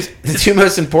the two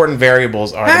most important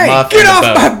variables are the muff get and off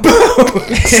the boat.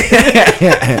 my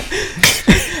boat!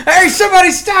 Hey,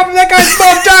 somebody stop him! That guy's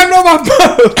muff diving on my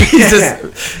boat!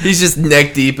 He's just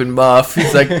neck deep in muff.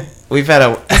 He's like...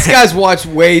 This guy's watched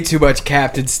way too much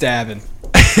Captain Stabbing.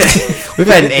 We've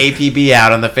had an APB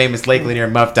out on the famous Lake Lanier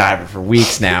Muff Diver for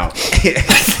weeks now.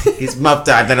 He's muff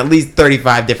dived on at least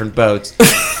 35 different boats.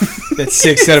 That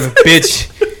sick son of a bitch.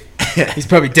 He's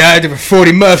probably dived over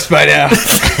 40 muffs by now.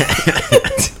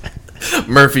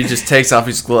 Murphy just takes off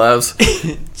his gloves.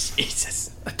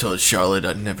 Jesus. I told Charlotte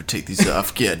I'd never take these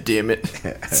off. God damn it.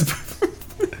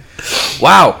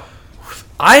 Wow.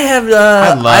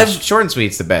 Short and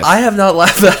sweet's the best. I have not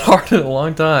laughed that hard in a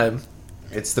long time.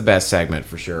 It's the best segment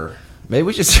for sure. Maybe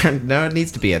we should start... No, it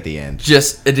needs to be at the end.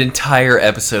 Just an entire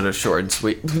episode of Short and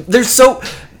Sweet.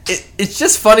 It's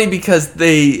just funny because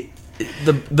the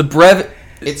brev...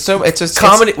 It's just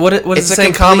comedy. What is it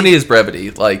saying? Comedy is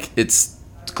brevity. Like it's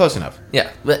close enough.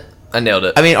 Yeah, but I nailed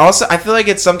it. I mean, also, I feel like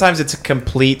sometimes it's a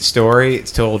complete story.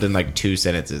 It's told in like 2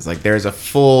 sentences. Like there's a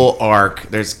full arc.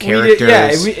 There's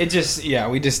characters.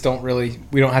 We just don't really.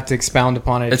 We don't have to expound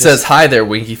upon it. It says, "Hi there,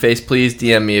 Winky Face. Please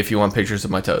DM me if you want pictures of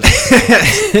my toes."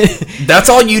 That's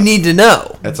all you need to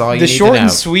know. That's all you need to know. The short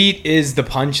and sweet is the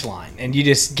punchline, and you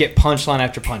just get punchline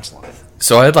after punchline.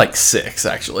 So I had like 6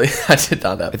 actually. I did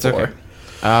not have 4. Okay.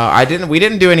 We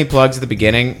didn't do any plugs at the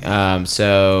beginning.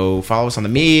 So follow us on the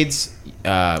Meads.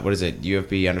 What is it?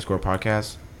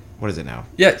 UFB_podcast. What is it now?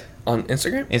 Yeah, on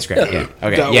Instagram. Yeah.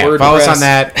 Okay. Yeah. Follow us on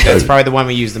that. That's probably the one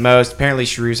we use the most. Apparently,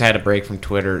 Shrew's had a break from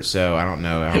Twitter, so I don't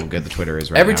know how good the Twitter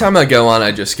is right now. Every time I go on,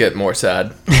 I just get more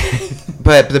sad.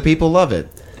 But the people love it.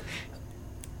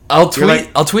 I'll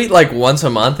tweet like once a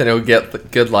month, and it'll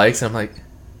get good likes. And I'm like,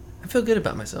 feel good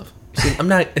about myself. See, I'm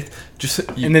not just.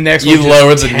 And the next you one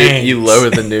lower just you lower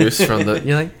the noose from the.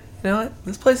 You're like, you know what?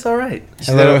 This place is all right.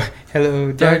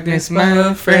 Hello, darkness,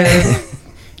 my friend.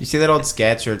 You see that old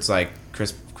sketch where it's like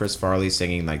Chris Farley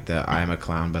singing like the "I am a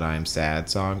clown but I am sad"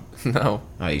 song? No.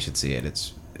 Oh, you should see it.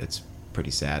 It's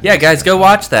pretty sad. Yeah, guys, go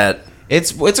watch that.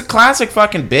 It's a classic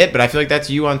fucking bit, but I feel like that's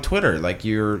you on Twitter. Like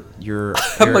you're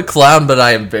I'm a clown, but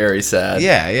I am very sad.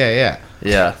 Yeah.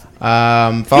 Yeah.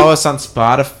 Follow us on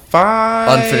Spotify.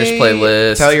 Unfinished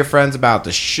playlist. Tell your friends about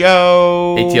the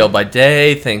show. ATL by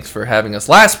day. Thanks for having us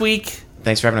last week.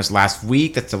 Thanks for having us last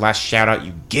week. That's the last shout out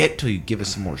you get till you give us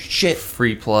some more shit.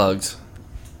 Free plugs.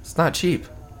 It's not cheap.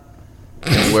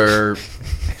 We're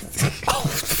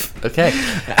okay,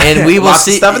 and we will Lots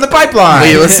see of stuff in the pipeline.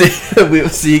 We will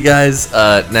see you guys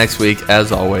next week.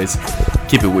 As always,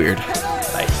 keep it weird.